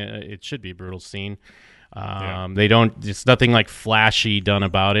be. I mean, it should be a brutal scene. It's nothing like flashy done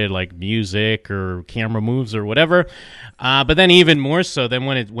about it, like music or camera moves or whatever. But then even more so, then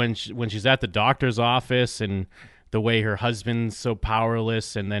when she's at the doctor's office and the way her husband's so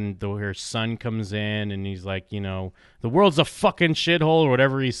powerless, and then her son comes in and he's like, the world's a fucking shithole or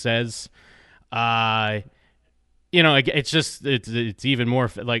whatever he says. It's even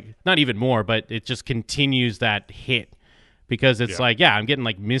more like, not even more, but it just continues that hit because it's like, I'm getting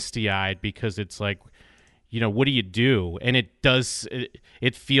like misty eyed because it's like, what do you do? And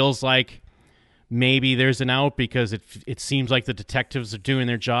it feels like maybe there's an out because it seems like the detectives are doing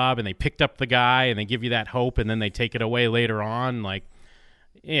their job and they picked up the guy and they give you that hope and then they take it away later on. Like,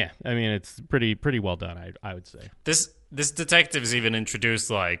 yeah, I mean, it's pretty well done, I would say. This detective's even introduced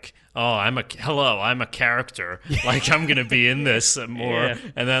like, oh, I'm a character. Like, I'm going to be in this more. Yeah.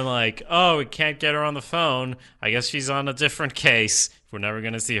 And then like, oh, we can't get her on the phone. I guess she's on a different case. We're never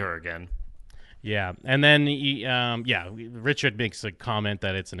going to see her again. Yeah. And then, Richard makes a comment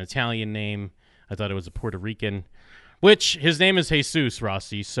that it's an Italian name. I thought it was a Puerto Rican, which his name is Jesus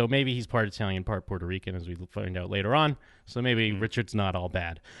Rossi, so maybe he's part Italian, part Puerto Rican, as we find out later on. So maybe Richard's not all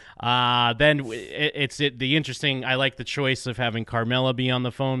bad. Then the interesting. I like the choice of having Carmela be on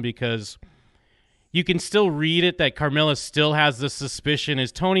the phone because you can still read it that Carmela still has the suspicion: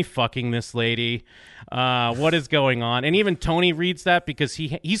 is Tony fucking this lady? What is going on? And even Tony reads that because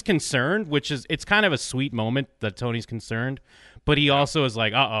he's concerned, it's kind of a sweet moment that Tony's concerned, but he also is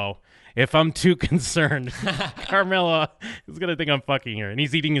like, uh-oh. If I'm too concerned, Carmela is going to think I'm fucking her. And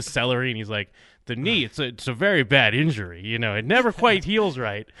he's eating his celery, and he's like, the knee, it's a very bad injury. It never quite heals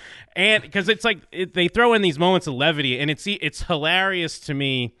right. And because it's like they throw in these moments of levity, and it's hilarious to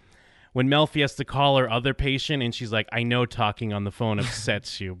me when Melfi has to call her other patient, and she's like, I know talking on the phone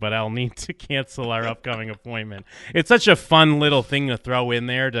upsets you, but I'll need to cancel our upcoming appointment. It's such a fun little thing to throw in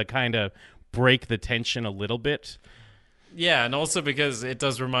there to kind of break the tension a little bit. Yeah, and also because it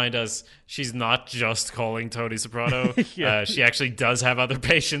does remind us she's not just calling Tony Soprano. Yeah. She actually does have other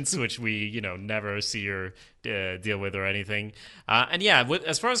patients, which we, never see her deal with or anything. And yeah,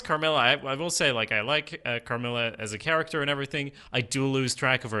 as far as Carmela, I will say, like, I like Carmela as a character and everything. I do lose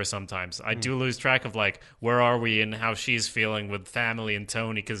track of her sometimes. I do lose track of, like, where are we and how she's feeling with family and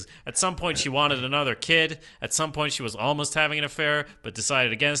Tony, because at some point she wanted another kid. At some point she was almost having an affair, but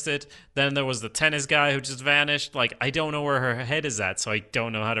decided against it. Then there was the tennis guy who just vanished. Like, I don't know where her head is at, so I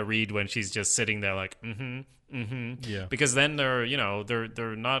don't know how to read when she's just sitting there like, yeah. Because then they're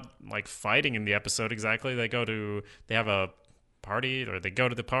not like fighting in the episode exactly. They have a party, or they go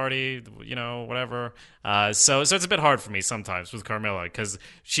to the party, whatever. So it's a bit hard for me sometimes with Carmela because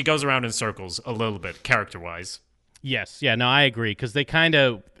she goes around in circles a little bit character wise. Yes, yeah, no, I agree because they kind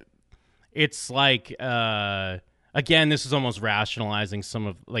of, it's like, again, this is almost rationalizing some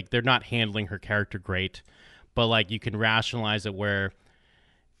of, like, they're not handling her character great, but like you can rationalize it where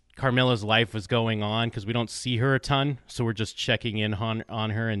Carmela's life was going on because we don't see her a ton, so we're just checking in on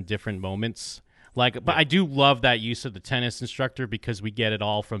her in different moments. Like, but I do love that use of the tennis instructor because we get it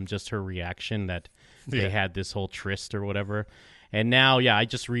all from just her reaction that they had this whole tryst or whatever. And now, I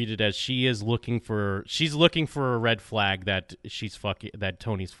just read it as she's looking for a red flag that that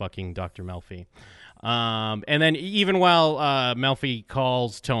Tony's fucking Dr. Melfi. And then even while Melfi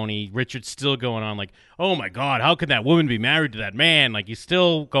calls Tony, Richard's still going on like, oh my God, how could that woman be married to that man? Like, he's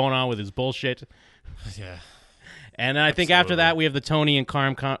still going on with his bullshit. Yeah. And I think after that, we have the Tony and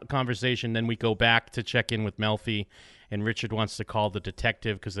Carm conversation. Then we go back to check in with Melfi, and Richard wants to call the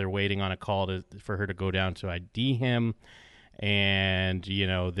detective because they're waiting on a call for her to go down to ID him. And,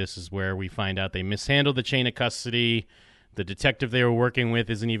 this is where we find out they mishandled the chain of custody. The detective they were working with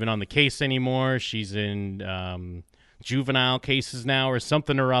isn't even on the case anymore. She's in juvenile cases now or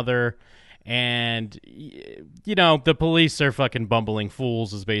something or other. And, the police are fucking bumbling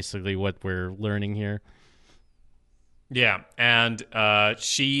fools is basically what we're learning here. Yeah, and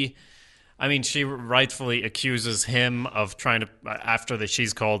she rightfully accuses him of trying to, after that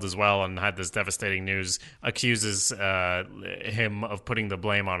she's called as well and had this devastating news, accuses him of putting the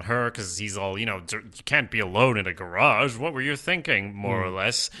blame on her because he's all, you can't be alone in a garage. What were you thinking, more or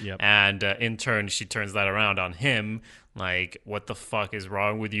less? Yep. And in turn, she turns that around on him. Like, what the fuck is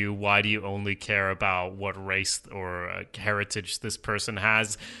wrong with you? Why do you only care about what race or heritage this person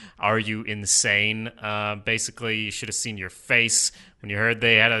has? Are you insane? Basically, you should have seen your face when you heard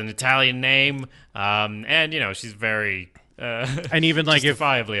they had an Italian name. And, she's very and even like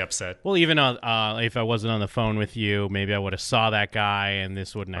justifiably upset. Well, even if I wasn't on the phone with you, maybe I would have saw that guy and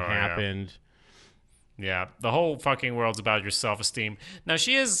this wouldn't have happened. Yeah, the whole fucking world's about your self-esteem. Now,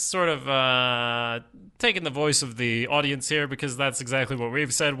 she is sort of taking the voice of the audience here because that's exactly what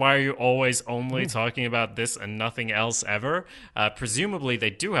we've said. Why are you always only talking about this and nothing else ever? Presumably, they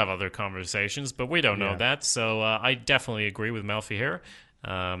do have other conversations, but we don't know that. So I definitely agree with Melfi here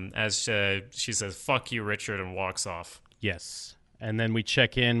as she says, fuck you, Richard, and walks off. Yes. And then we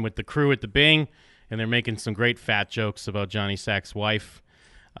check in with the crew at the Bing, and they're making some great fat jokes about Johnny Sack's wife.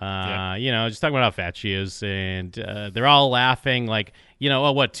 Just talking about how fat she is, and they're all laughing like,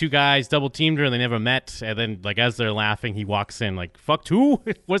 oh, what, two guys double teamed her and they never met, and then like as they're laughing, he walks in like, fucked who?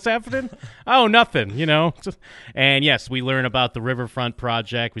 What's happening? Oh, nothing, And yes, we learn about the Riverfront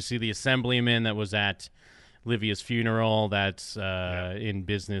Project. We see the assemblyman that was at Livia's funeral that's in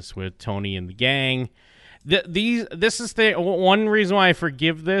business with Tony and the gang. This is the one reason why I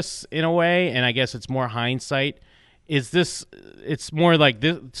forgive this in a way, and I guess it's more hindsight. It's more like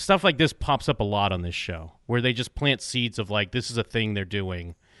this stuff like this pops up a lot on this show where they just plant seeds of like, this is a thing they're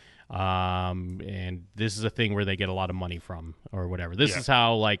doing. And this is a thing where they get a lot of money from or whatever. This is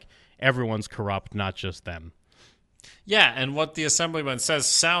how like everyone's corrupt, not just them. Yeah, and what the assemblyman says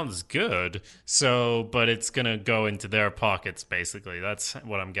sounds good, but it's going to go into their pockets, basically. That's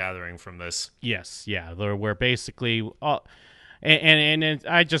what I'm gathering from this. Yes, yeah. We're basically... And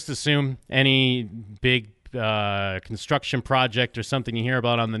I just assume any big construction project or something you hear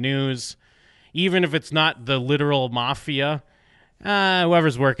about on the news, even if it's not the literal mafia,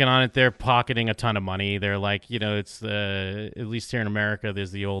 whoever's working on it, they're pocketing a ton of money. They're like, it's at least here in America,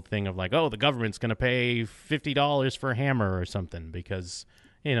 there's the old thing of like, oh, the government's going to pay $50 for a hammer or something because,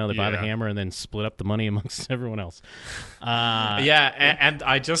 they buy the hammer and then split up the money amongst everyone else. And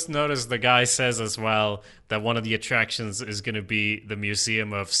I just noticed the guy says as well that one of the attractions is going to be the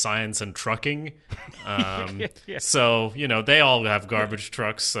Museum of Science and Trucking. So, they all have garbage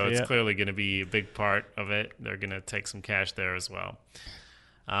trucks, so it's clearly going to be a big part of it. They're going to take some cash there as well.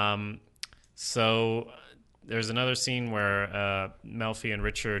 So there's another scene where Melfi and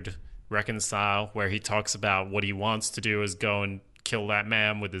Richard reconcile, where he talks about what he wants to do is go and kill that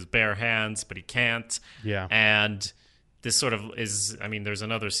man with his bare hands, but he can't. Yeah. And this sort of is, there's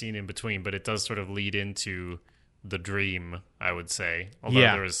another scene in between, but it does sort of lead into the dream, I would say. Although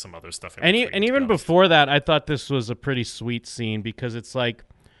there is some other stuff in between. And even before that, I thought this was a pretty sweet scene because it's like,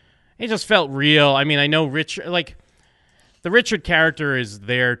 it just felt real. I know Richard, like, the Richard character is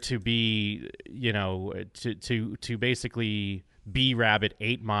there to be, to basically be Rabbit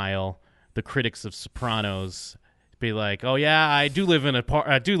 8 Mile, the critics of Sopranos, be like, oh yeah, I do live in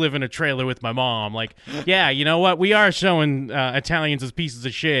a trailer with my mom. Like, yeah, you know what? We are showing Italians as pieces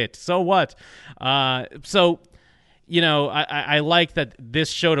of shit. So what? I like that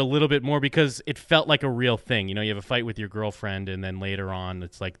this showed a little bit more because it felt like a real thing. You have a fight with your girlfriend, and then later on,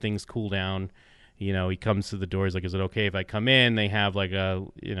 it's like things cool down. He comes to the door. He's like, is it okay if I come in? They have like they're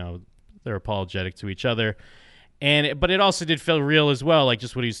apologetic to each other. But it also did feel real as well, like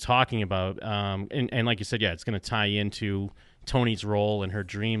just what he's talking about. And like you said, it's going to tie into Tony's role in her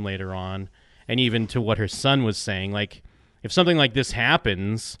dream later on, and even to what her son was saying. Like, if something like this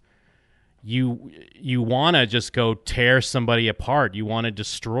happens, you want to just go tear somebody apart. You want to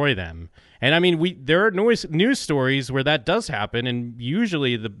destroy them. And there are news stories where that does happen, and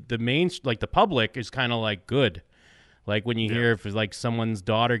usually the main, like the public, is kind of like good. Like when you hear if like someone's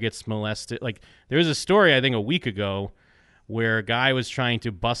daughter gets molested. Like there was a story I think a week ago where a guy was trying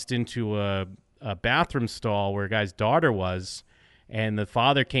to bust into a bathroom stall where a guy's daughter was, and the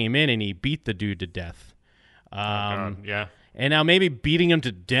father came in and he beat the dude to death. And now maybe beating him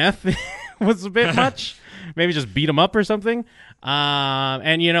to death was a bit much. Maybe just beat him up or something.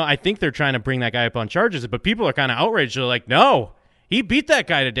 I think they're trying to bring that guy up on charges, but people are kind of outraged. They're like, no, he beat that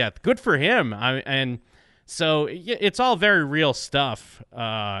guy to death. Good for him. So it's all very real stuff,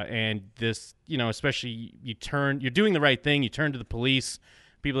 and this, especially you're doing the right thing. You turn to the police,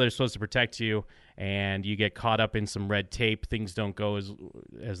 people that are supposed to protect you, and you get caught up in some red tape. Things don't go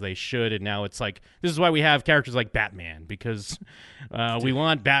as they should, and now it's like, this is why we have characters like Batman, because we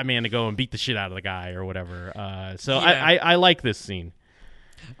want Batman to go and beat the shit out of the guy or whatever. I like this scene.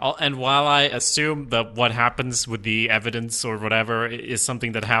 And while I assume that what happens with the evidence or whatever is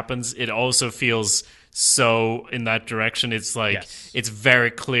something that happens, it also feels so in that direction. It's like, it's very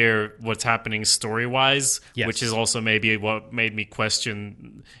clear what's happening story-wise, which is also maybe what made me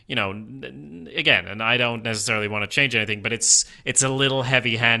question, again, and I don't necessarily want to change anything, but it's a little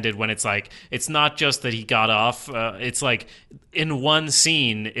heavy-handed when it's like, it's not just that he got off, it's like, in one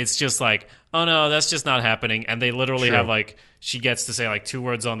scene, it's just like, oh no, that's just not happening, and they literally have like, she gets to say like 2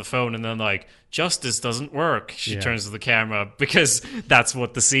 words on the phone, and then like, justice doesn't work. She turns to the camera because that's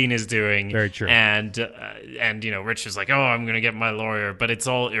what the scene is doing. Very true. And Rich is like, oh, I'm going to get my lawyer, but it's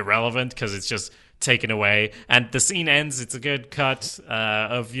all irrelevant because it's just taken away. And the scene ends. It's a good cut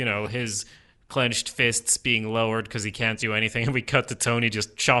of, his clenched fists being lowered because he can't do anything. And we cut to Tony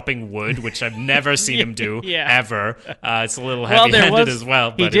just chopping wood, which I've never seen him do ever. It's a little heavy-handed as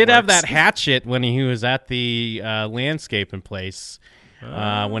well. But he did have that hatchet when he was at the landscaping place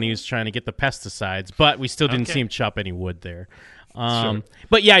when he was trying to get the pesticides, but we still didn't see him chop any wood there. Sure.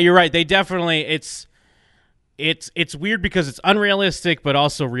 But yeah, you're right. They definitely it's weird because it's unrealistic, but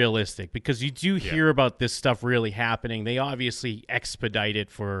also realistic because you do hear about this stuff really happening. They obviously expedite it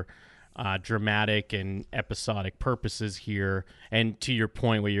for dramatic and episodic purposes here. And to your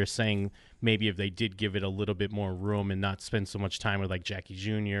point where you're saying maybe if they did give it a little bit more room and not spend so much time with like Jackie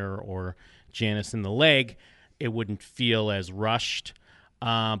Jr. or Janice in the leg, it wouldn't feel as rushed.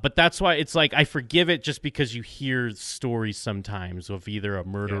 But that's why it's like I forgive it just because you hear stories sometimes of either a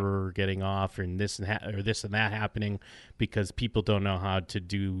murderer getting off or this and that happening because people don't know how to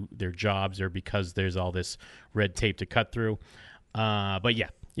do their jobs or because there's all this red tape to cut through. But yeah,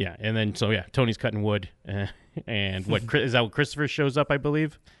 and then Tony's cutting wood, and what is that? What Christopher shows up, I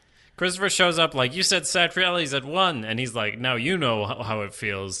believe. Christopher shows up like you said. Satriali's at 1, and he's like, "Now you know how it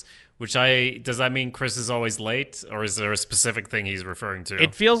feels." Does that mean Chris is always late, or is there a specific thing he's referring to?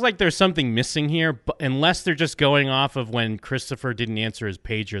 It feels like there's something missing here, but unless they're just going off of when Christopher didn't answer his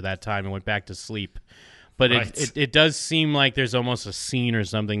pager that time and went back to sleep. But right. it does seem like there's almost a scene or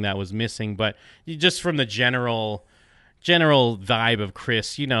something that was missing. But just from the general vibe of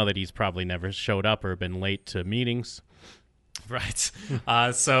Chris, you know that he's probably never showed up or been late to meetings. Right.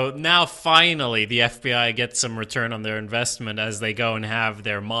 So now finally the FBI gets some return on their investment as they go and have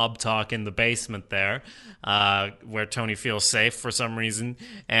their mob talk in the basement there, where Tony feels safe for some reason.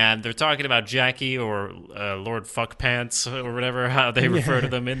 And they're talking about Jackie or Lord Fuckpants or whatever, how they refer to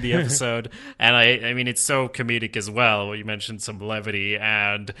them in the episode. And I mean, it's so comedic as well. You mentioned some levity.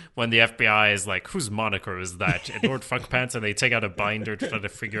 And when the FBI is like, whose moniker is that? And Lord Fuckpants, and they take out a binder to try to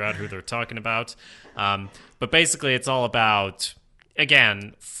figure out who they're talking about. But basically, it's all about,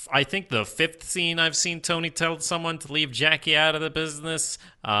 again, I think the 5th scene I've seen Tony tell someone to leave Jackie out of the business.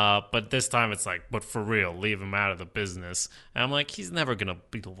 But this time it's like, but for real, leave him out of the business. And I'm like, he's never going to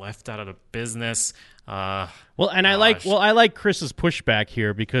be left out of the business. I like Chris's pushback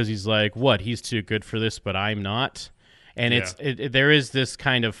here because he's like, what? He's too good for this, but I'm not. And there is this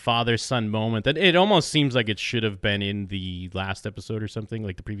kind of father-son moment that it almost seems like it should have been in the last episode or something,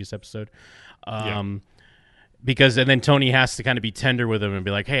 like the previous episode. Because and then Tony has to kind of be tender with him and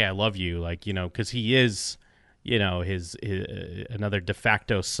be like, hey, I love you. Like, you know, because he is, you know, his another de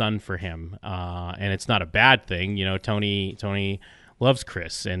facto son for him. And it's not a bad thing. You know, Tony loves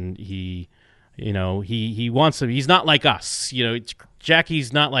Chris and he wants him. He's not like us. You know,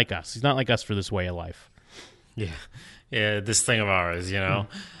 Jackie's not like us. He's not like us for this way of life. Yeah, this thing of ours, you know.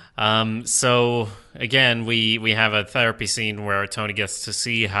 So again, we have a therapy scene where Tony gets to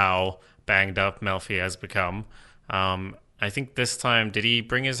see how banged up Melfi has become. I think this time, did he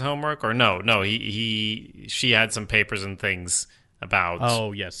bring his homework or no? She had some papers and things about.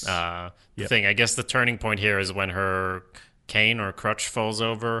 Oh yes, the thing. I guess the turning point here is when her cane or crutch falls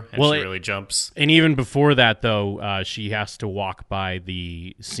over and she really jumps. And even before that, though, she has to walk by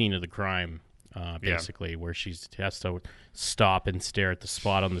the scene of the crime. Basically, where she has to stop and stare at the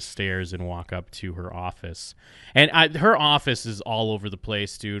spot on the stairs and walk up to her office. And her office is all over the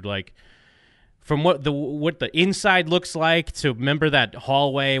place, dude. Like, from what the inside looks like to remember that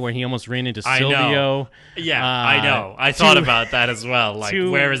hallway where he almost ran into Silvio. Yeah, I know. I thought about that as well. Like,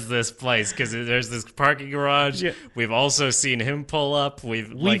 where is this place? Because there's this parking garage. Yeah. We've also seen him pull up.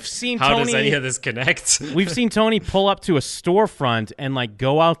 We've seen how Tony, does any of this connect? We've seen Tony pull up to a storefront and like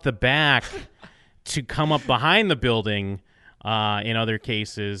go out the back to come up behind the building in other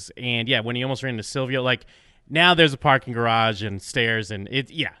cases. And yeah, when he almost ran into Silvio, like now there's a parking garage and stairs and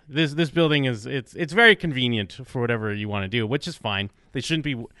this building it's very convenient for whatever you want to do, which is fine.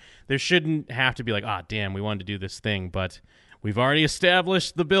 There shouldn't have to be like, damn, we wanted to do this thing, but we've already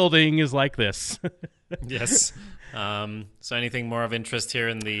established the building is like this. Yes. So anything more of interest here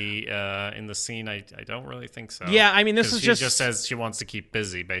in the scene? I don't really think so. Yeah, I mean, this is she just says she wants to keep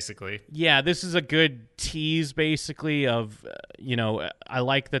busy, basically. Yeah, this is a good tease, basically, of I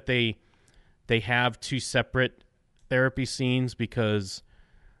like that they have two separate therapy scenes because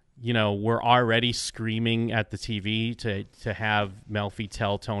we're already screaming at the TV to have Melfi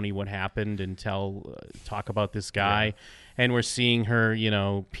tell Tony what happened and talk about this guy. Yeah. And we're seeing her,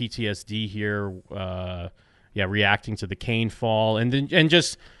 PTSD here, reacting to the cane fall, and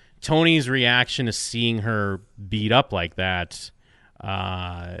just Tony's reaction to seeing her beat up like that,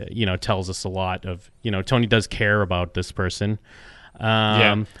 tells us a lot of, Tony does care about this person.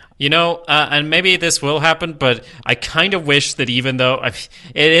 Um, And maybe this will happen, but I kind of wish that even though it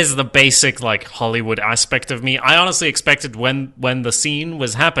is the basic like Hollywood aspect of me, I honestly expected when the scene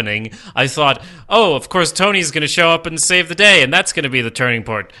was happening, I thought, oh, of course Tony's going to show up and save the day, and that's going to be the turning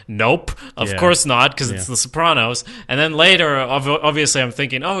point. Nope, of course not, because it's The Sopranos. And then later, obviously, I'm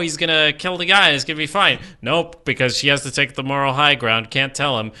thinking, oh, he's going to kill the guy, and it's going to be fine. Nope, because she has to take the moral high ground, can't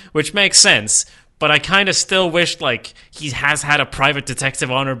tell him, which makes sense. But I kind of still wished, like, he has had a private detective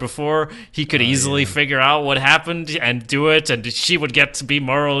on her before. He could easily figure out what happened and do it, and she would get to be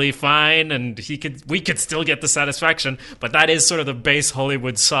morally fine, and we could still get the satisfaction. But that is sort of the base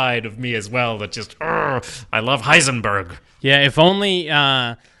Hollywood side of me as well, that just, I love Heisenberg. Yeah, if only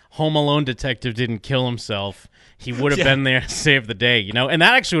Home Alone detective didn't kill himself, he would have been there to save the day, you know? And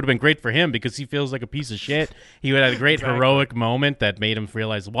that actually would have been great for him because he feels like a piece of shit. He would have had a great heroic moment that made him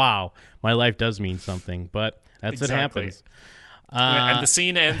realize, wow, my life does mean something. But that's what happens. And the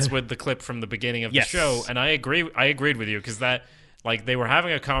scene ends with the clip from the beginning of the show, and I agreed with you because that, like, they were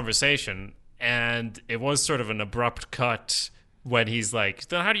having a conversation, and it was sort of an abrupt cut when he's like,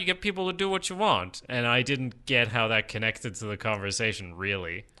 then how do you get people to do what you want? And I didn't get how that connected to the conversation,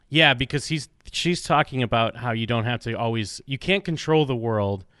 really. Yeah, because she's talking about how you don't have to always, you can't control the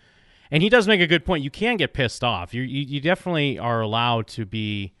world. And he does make a good point. You can get pissed off. You definitely are allowed to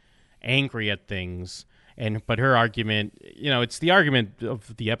be angry at things. But her argument, you know, it's the argument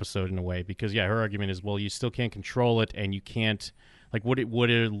of the episode in a way, because her argument is, well, you still can't control it, and you can't, like, what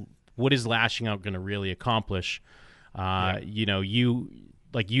is lashing out going to really accomplish? You know, you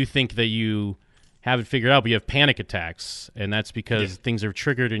think that you have it figured out, but you have panic attacks, and that's because things are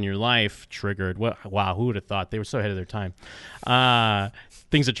triggered in your life. Wow, who would have thought? They were so ahead of their time.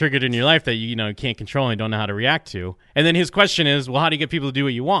 Things are triggered in your life that you can't control and don't know how to react to. And then his question is, well, how do you get people to do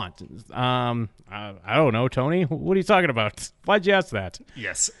what you want? I don't know, Tony. What are you talking about? Why'd you ask that?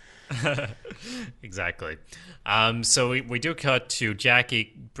 Yes. Exactly. So we do cut to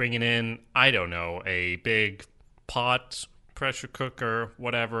Jackie bringing in, I don't know, a big pot, pressure cooker,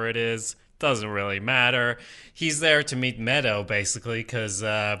 whatever it is. Doesn't really matter. He's there to meet Meadow, basically, because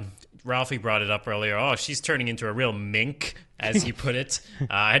Ralphie brought it up earlier. Oh, she's turning into a real mink, as he put it.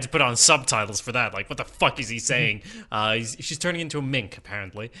 I had to put on subtitles for that. Like, what the fuck is he saying? She's turning into a mink,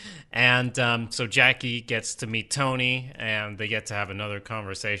 apparently. And so Jackie gets to meet Tony, and they get to have another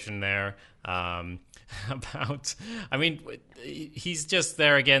conversation there about... I mean, he's just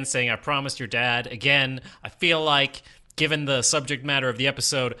there again saying, I promised your dad. Again, I feel like... given the subject matter of the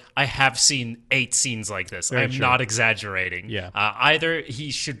episode, I have seen 8 scenes like this. I'm not exaggerating. Yeah. Either he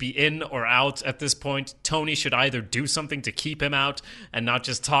should be in or out at this point. Tony should either do something to keep him out and not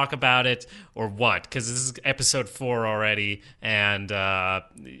just talk about it, or what? Because this is episode 4 already, and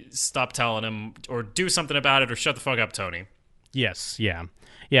stop telling him, or do something about it, or shut the fuck up, Tony. Yes, yeah.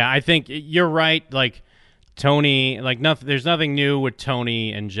 Yeah, I think you're right. Like, Tony, like, there's nothing new with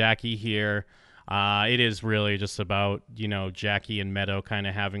Tony and Jackie here. It is really just about, Jackie and Meadow kind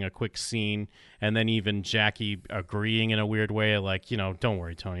of having a quick scene, and then even Jackie agreeing in a weird way, like, don't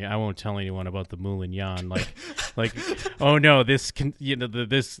worry, Tony, I won't tell anyone about the Moulin Yan. Like, oh no, this can,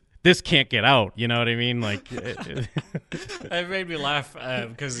 this can't get out. You know what I mean? Like, it made me laugh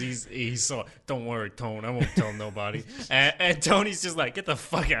because he's so, don't worry, Tone, I won't tell nobody. And Tony's just like, get the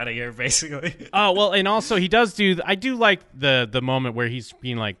fuck out of here, basically. Oh well, and also he does I do like the moment where he's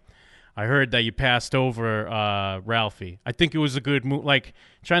being like, I heard that you passed over Ralphie. I think it was a good move. Like,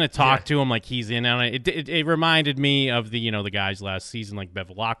 trying to talk to him like he's in on it. It reminded me of the guys last season, like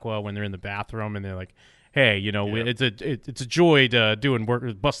Bevilacqua, when they're in the bathroom and they're like, "Hey, it's a joy to doing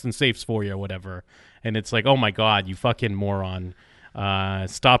work, busting safes for you or whatever." And it's like, "Oh my God, you fucking moron!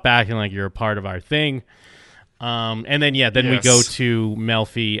 Stop acting like you're a part of our thing." And then we go to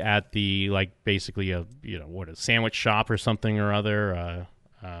Melfi at the basically a sandwich shop or something or other.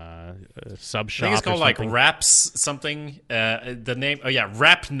 Sub shop. I think it's called like Raps something. The name. Oh yeah,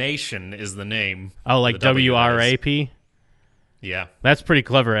 Rap Nation is the name. Oh, like WRAP. Yeah, that's pretty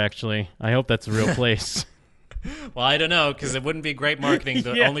clever, actually. I hope that's a real place. Well, I don't know, because it wouldn't be great marketing.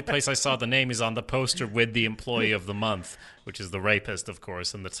 The only place I saw the name is on the poster with the employee of the month, which is the rapist, of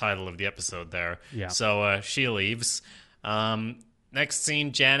course, and the title of the episode there. Yeah. So she leaves. Next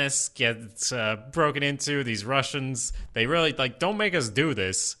scene, Janice gets broken into. These Russians, they really, don't make us do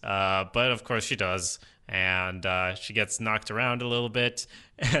this. But, of course, she does. And she gets knocked around a little bit.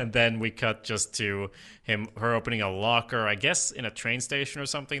 And then we cut just to her opening a locker, I guess, in a train station or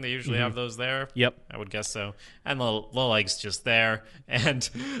something. They usually have those there. Yep. I would guess so. And Loleg's just there. And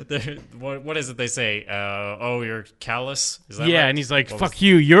what is it they say? Oh, you're callous? Is that right? And he's like, fuck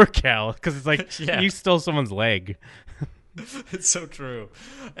you, you're callous. Because it's like, you stole someone's leg. It's so true.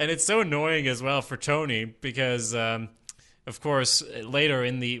 And it's so annoying as well for Tony because of course later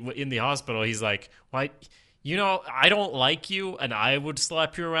in the hospital he's like, "Why, I don't like you and I would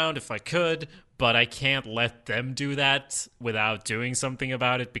slap you around if I could, but I can't let them do that without doing something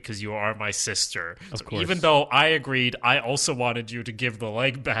about it because you are my sister." Of course. Even though I agreed, I also wanted you to give the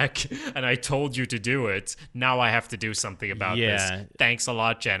leg back and I told you to do it. Now I have to do something about this. Thanks a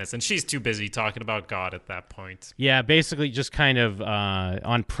lot, Janice. And she's too busy talking about God at that point. Yeah, basically just kind of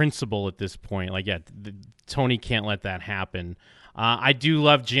on principle at this point. Like, Tony can't let that happen. I do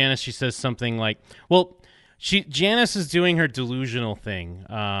love Janice. She says something like, well, Janice is doing her delusional thing.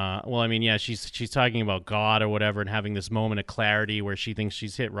 She's talking about God or whatever and having this moment of clarity where she thinks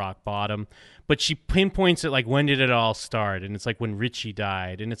she's hit rock bottom. But she pinpoints it like, when did it all start? And it's like when Richie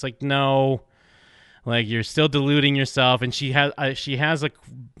died. And it's like, no, like you're still deluding yourself. And she has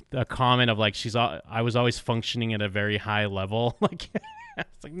a comment of like, I was always functioning at a very high level. Like,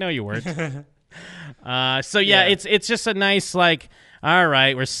 it's like, no, you weren't. It's just a nice like, all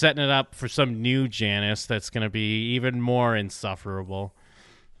right, we're setting it up for some new Janice that's going to be even more insufferable.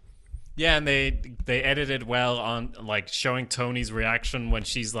 Yeah, and they edited well on like showing Tony's reaction when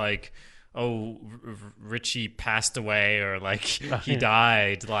she's like, "Oh, Richie passed away," or like he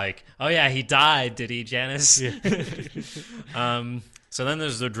died. Like, "Oh yeah, he died, did he, Janice?" Yeah. So then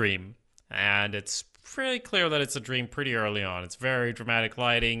there's the dream, and it's pretty clear that it's a dream pretty early on. It's very dramatic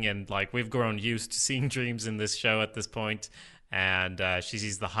lighting, and like we've grown used to seeing dreams in this show at this point. And she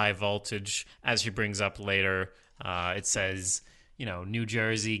sees the high voltage, as she brings up later. It says, New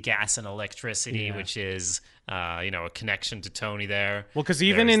Jersey Gas and Electricity, which is, a connection to Tony there. Well, because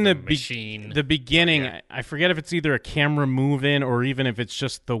even in the beginning, I forget if it's either a camera move in or even if it's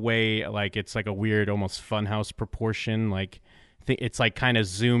just the way, like, it's like a weird, almost funhouse proportion. Like, it's like kind of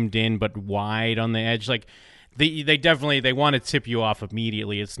zoomed in but wide on the edge. Like, they want to tip you off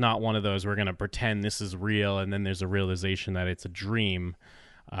immediately. It's not one of those we're going to pretend this is real and then there's a realization that it's a dream.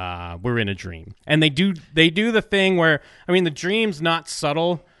 We're in a dream. And they do the thing where, I mean, the dream's not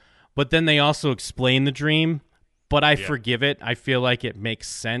subtle, but then they also explain the dream. But I forgive it. I feel like it makes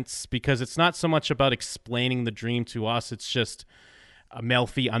sense because it's not so much about explaining the dream to us. It's just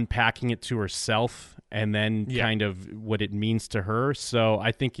Melfi unpacking it to herself and then kind of what it means to her. So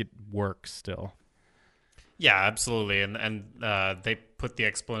I think it works still. Yeah, absolutely. And they put the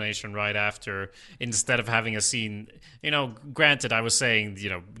explanation right after instead of having a scene. Granted, I was saying,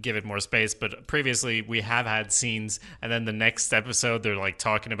 give it more space, but previously we have had scenes and then the next episode they're like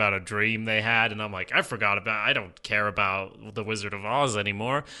talking about a dream they had and I'm like, I don't care about The Wizard of Oz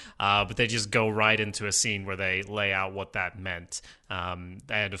anymore. But they just go right into a scene where they lay out what that meant. And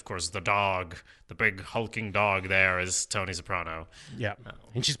of course the dog, the big hulking dog there is Tony Soprano. Yeah.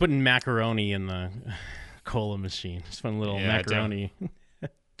 And she's putting macaroni in the cola machine. Just fun little macaroni.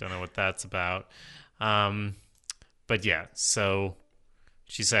 Don't know what that's about. But yeah, so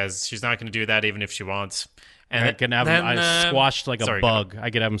she says she's not going to do that even if she wants. And I can have him squashed like a bug.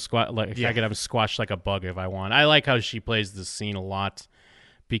 I could have him I could have him squashed like a bug if I want. I like how she plays this scene a lot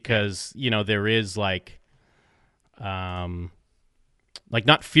because there is like not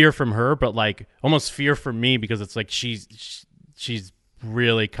fear from her, but like almost fear from me because it's like she's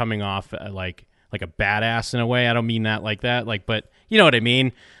really coming off like a badass in a way. I don't mean that like that, like, but you know what I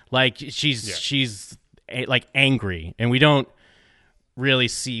mean? Like she's like angry and we don't really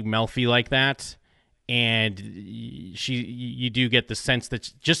see Melfi like that. And you do get the sense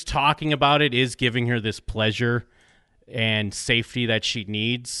that just talking about it is giving her this pleasure and safety that she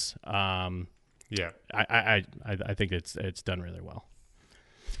needs. I think it's done really well.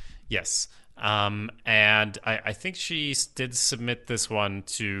 Yes. And I think she did submit this one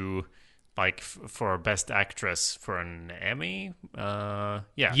to for Best Actress for an Emmy.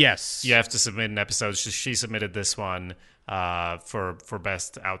 Yes. You have to submit an episode. She submitted this one for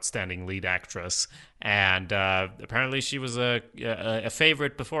Best Outstanding Lead Actress. And apparently she was a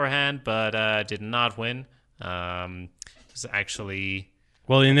favorite beforehand, but did not win. It was actually...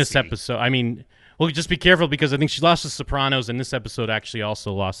 Well, in this episode, I mean... Well, just be careful because I think she lost to Sopranos, and this episode actually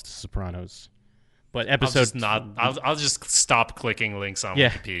also lost to Sopranos. But I'll just stop clicking links on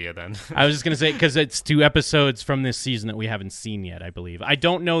Wikipedia then. I was just going to say, because it's 2 episodes from this season that we haven't seen yet, I believe. I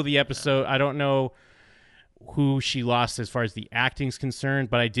don't know the episode. I don't know who she lost as far as the acting's concerned,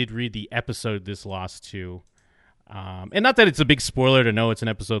 but I did read the episode this lost to. And not that it's a big spoiler to know it's an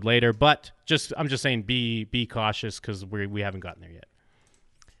episode later, but I'm just saying be cautious because we haven't gotten there yet.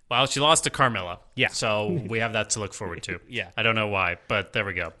 Well, she lost to Carmilla. Yeah. So we have that to look forward to. Yeah. I don't know why, but there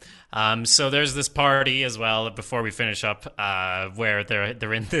we go. So there's this party as well before we finish up where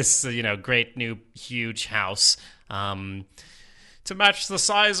they're in this, great new huge house. to match the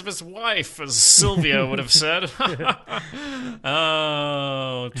size of his wife, as Sylvia would have said.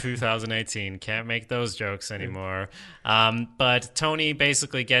 Oh, 2018. Can't make those jokes anymore. But Tony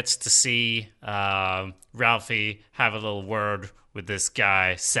basically gets to see Ralphie have a little word with this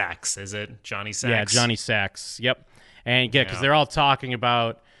guy, Sachs, is it? Johnny Sachs? Yeah, Johnny Sachs. Yep. And yeah, because they're all talking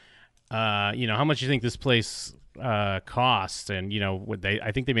about, how much you think this place cost, and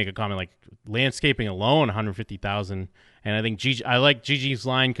I think they make a comment like landscaping alone, $150,000. And I think I like Gigi's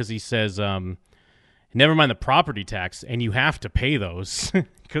line because he says, "Never mind the property tax, and you have to pay those."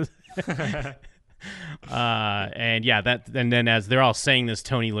 And then as they're all saying this,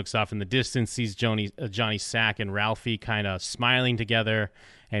 Tony looks off in the distance, sees Johnny Sack and Ralphie kind of smiling together,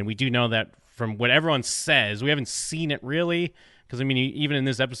 and we do know that from what everyone says, we haven't seen it really. Because, even in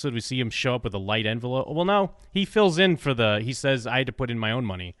this episode, we see him show up with a light envelope. Well, no, he fills in he says, I had to put in my own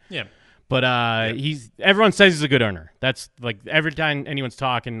money. Yeah. But everyone says he's a good earner. That's like every time anyone's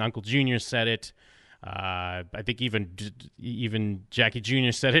talking, Uncle Junior said it. I think even Jackie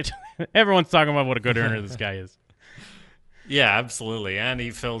Jr. said it. Everyone's talking about what a good earner this guy is. Yeah, absolutely. And he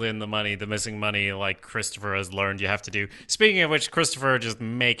filled in the missing money, like Christopher has learned you have to do. Speaking of which, Christopher just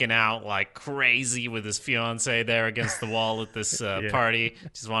making out like crazy with his fiance there against the wall at this party.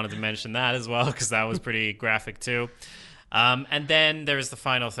 Just wanted to mention that as well, because that was pretty graphic too. And then there's the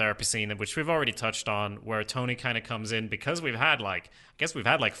final therapy scene, which we've already touched on, where Tony kind of comes in, because we've had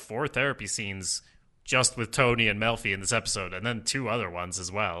 4 therapy scenes just with Tony and Melfi in this episode, and then 2 other ones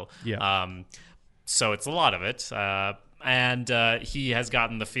as well. Yeah. So it's a lot of it. And he has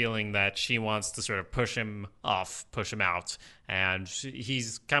gotten the feeling that she wants to sort of push him out, and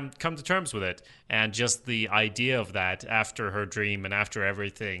he's come to terms with it. And just the idea of that, after her dream and after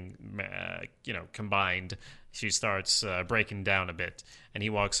everything, combined, she starts breaking down a bit. And he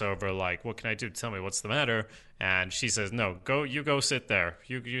walks over like, "What can I do? Tell me, what's the matter?" And she says, "No, you go sit there.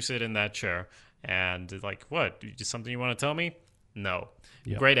 You sit in that chair." And like, "What? Something you want to tell me?" No.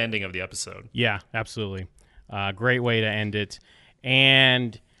 Yep. Great ending of the episode. Yeah, absolutely. Great way to end it.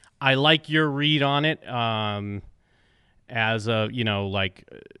 And I like your read on it as a,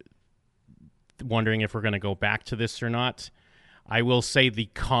 wondering if we're going to go back to this or not. I will say the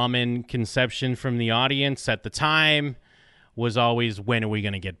common conception from the audience at the time was always, when are we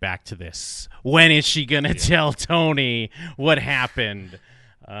going to get back to this? When is she going to tell Tony what happened?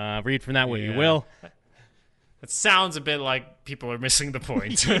 Read from that what you will. It sounds a bit like people are missing the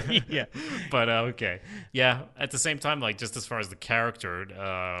point. Yeah. But okay. Yeah, at the same time, like, just as far as the character,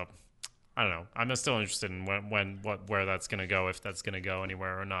 I don't know. I'm still interested in where that's going to go, if that's going to go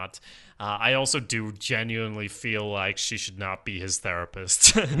anywhere or not. I also do genuinely feel like she should not be his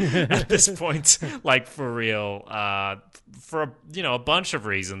therapist at this point, like, for real, for a bunch of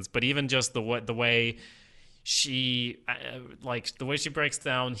reasons, but even just the way she breaks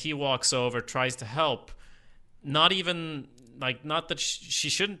down. He walks over, tries to help. Not that she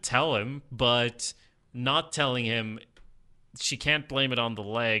shouldn't tell him, but not telling him, she can't blame it on the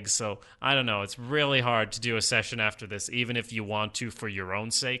leg. So I don't know. It's really hard to do a session after this, even if you want to for your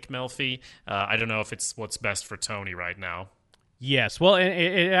own sake, Melfi. I don't know if it's what's best for Tony right now. Yes. Well,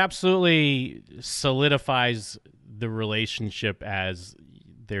 it absolutely solidifies the relationship as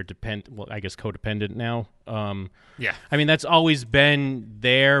they're codependent now. Yeah. That's always been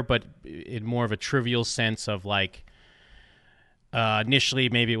there, but in more of a trivial sense of like, initially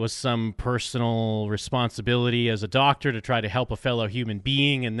maybe it was some personal responsibility as a doctor to try to help a fellow human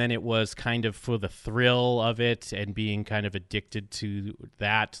being, and then it was kind of for the thrill of it and being kind of addicted to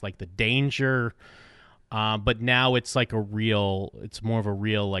that, like the danger. But now it's like it's more of a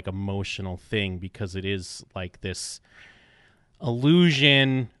real like emotional thing, because it is like this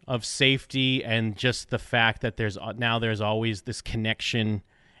illusion of safety, and just the fact that there's always this connection,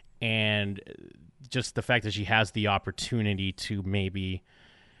 and just the fact that she has the opportunity to maybe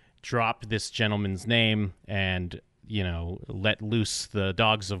drop this gentleman's name and let loose the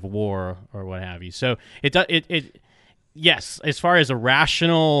dogs of war or what have you. So yes, as far as a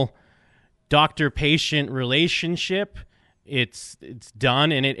rational doctor-patient relationship, it's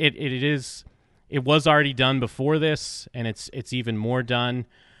done, and it was already done before this, and it's even more done,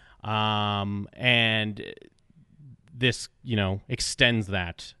 and this extends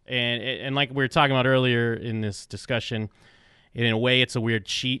that, and like we were talking about earlier in this discussion, in a way it's a weird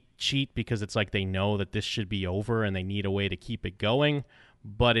cheat because it's like they know that this should be over and they need a way to keep it going,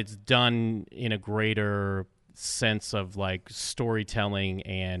 but it's done in a greater sense of like storytelling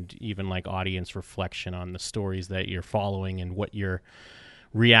and even like audience reflection on the stories that you're following and what you're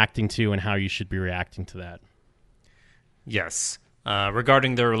reacting to and how you should be reacting to that. Yes.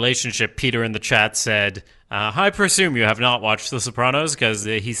 Regarding their relationship, Peter in the chat said, I presume you have not watched The Sopranos, because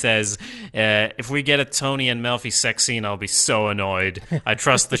he says, if we get a Tony and Melfi sex scene, I'll be so annoyed. I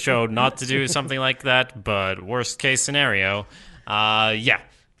trust the show not to do something like that, but worst case scenario, yeah.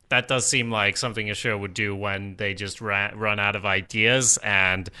 That does seem like something a show would do when they just run out of ideas.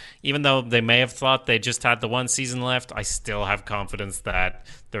 And even though they may have thought they just had the one season left, I still have confidence that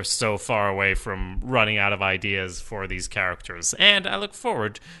they're so far away from running out of ideas for these characters. And I look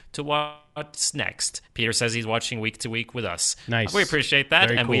forward to what's next. Peter says he's watching week to week with us. Nice. We appreciate that,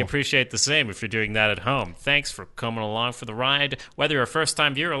 Very and we cool. appreciate the same if you're doing that at home. Thanks for coming along for the ride, whether you're a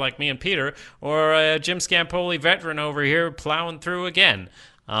first-time viewer like me and Peter, or a Jim Scampoli veteran over here plowing through again.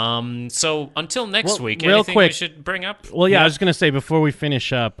 So until next week, real anything quick, we should bring up? Well, yeah, I was going to say before we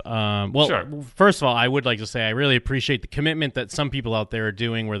finish up, Sure. First of all, I would like to say I really appreciate the commitment that some people out there are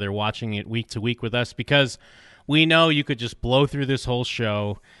doing where they're watching it week to week with us, because we know you could just blow through this whole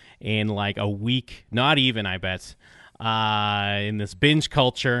show in like a week, not even, I bet, in this binge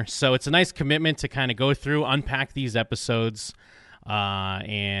culture. So it's a nice commitment to kind of go through, unpack these episodes,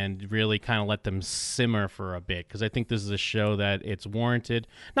 and really kind of let them simmer for a bit, because I think this is a show that it's warranted.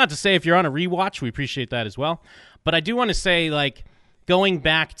 Not to say if you're on a rewatch, we appreciate that as well. But I do want to say, like, going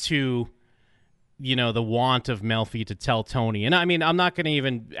back to, you know, the want of Melfi to tell Tony, and I mean, I'm not going to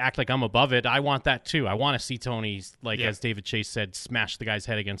even act like I'm above it. I want that too. I want to see Tony, like, as David Chase said, smash the guy's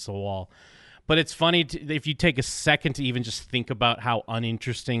head against the wall. But it's funny if you take a second to even just think about how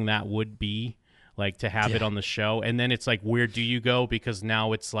uninteresting that would be, like, to have it on the show. And then it's like, where do you go? Because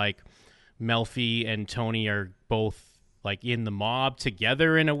now it's like Melfi and Tony are both like in the mob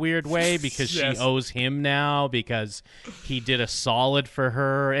together in a weird way, because she owes him now because he did a solid for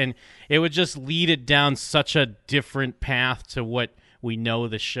her. And it would just lead it down such a different path to what we know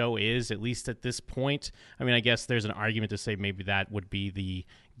the show is, at least at this point. I mean, I guess there's an argument to say maybe that would be the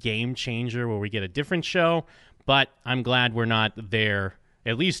game changer where we get a different show, but I'm glad we're not there,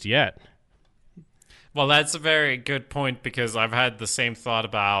 at least yet. Well, that's a very good point, because I've had the same thought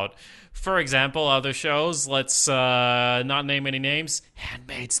about, for example, other shows. Let's not name any names.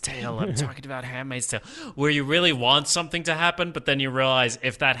 Handmaid's Tale. I'm talking about Handmaid's Tale, where you really want something to happen, but then you realize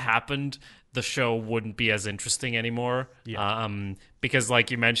if that happened, the show wouldn't be as interesting anymore. Because, like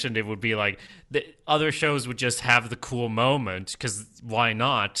you mentioned, it would be like the other shows would just have the cool moment, because why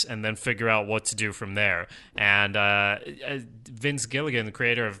not? And then figure out what to do from there. And Vince Gilligan, the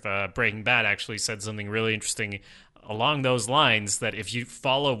creator of Breaking Bad, actually said something really interesting along those lines, that if you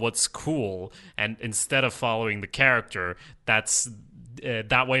follow what's cool and instead of following the character,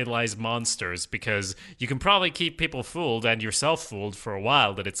 that way lies monsters, because you can probably keep people fooled and yourself fooled for a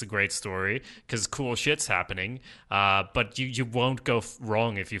while that it's a great story because cool shit's happening, but you won't go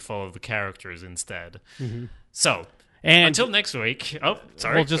wrong if you follow the characters instead. So and until next week. Oh,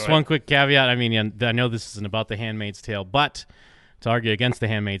 sorry. Well, just one quick caveat. I mean, I know this isn't about The Handmaid's Tale, but to argue against The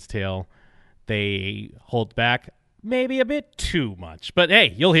Handmaid's Tale, they hold back maybe a bit too much. But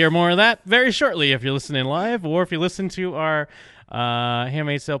hey, you'll hear more of that very shortly if you're listening live, or if you listen to our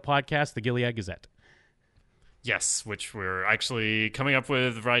Handmaid's Tale podcast, the Gilead Gazette. Yes, which we're actually coming up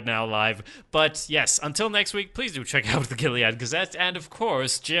with right now live. But yes, until next week, please do check out the Gilead Gazette and, of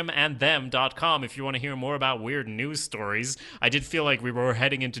course, jimandthem.com if you want to hear more about weird news stories. I did feel like we were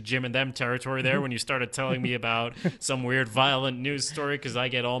heading into Jim and Them territory there when you started telling me about some weird violent news story, because I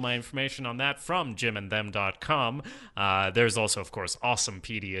get all my information on that from jimandthem.com. There's also, of course,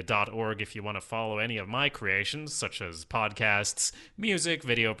 awesomepedia.org if you want to follow any of my creations, such as podcasts, music,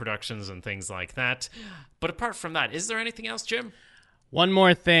 video productions, and things like that. But apart from that, is there anything else, Jim? One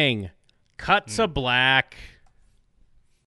more thing. Cut to black.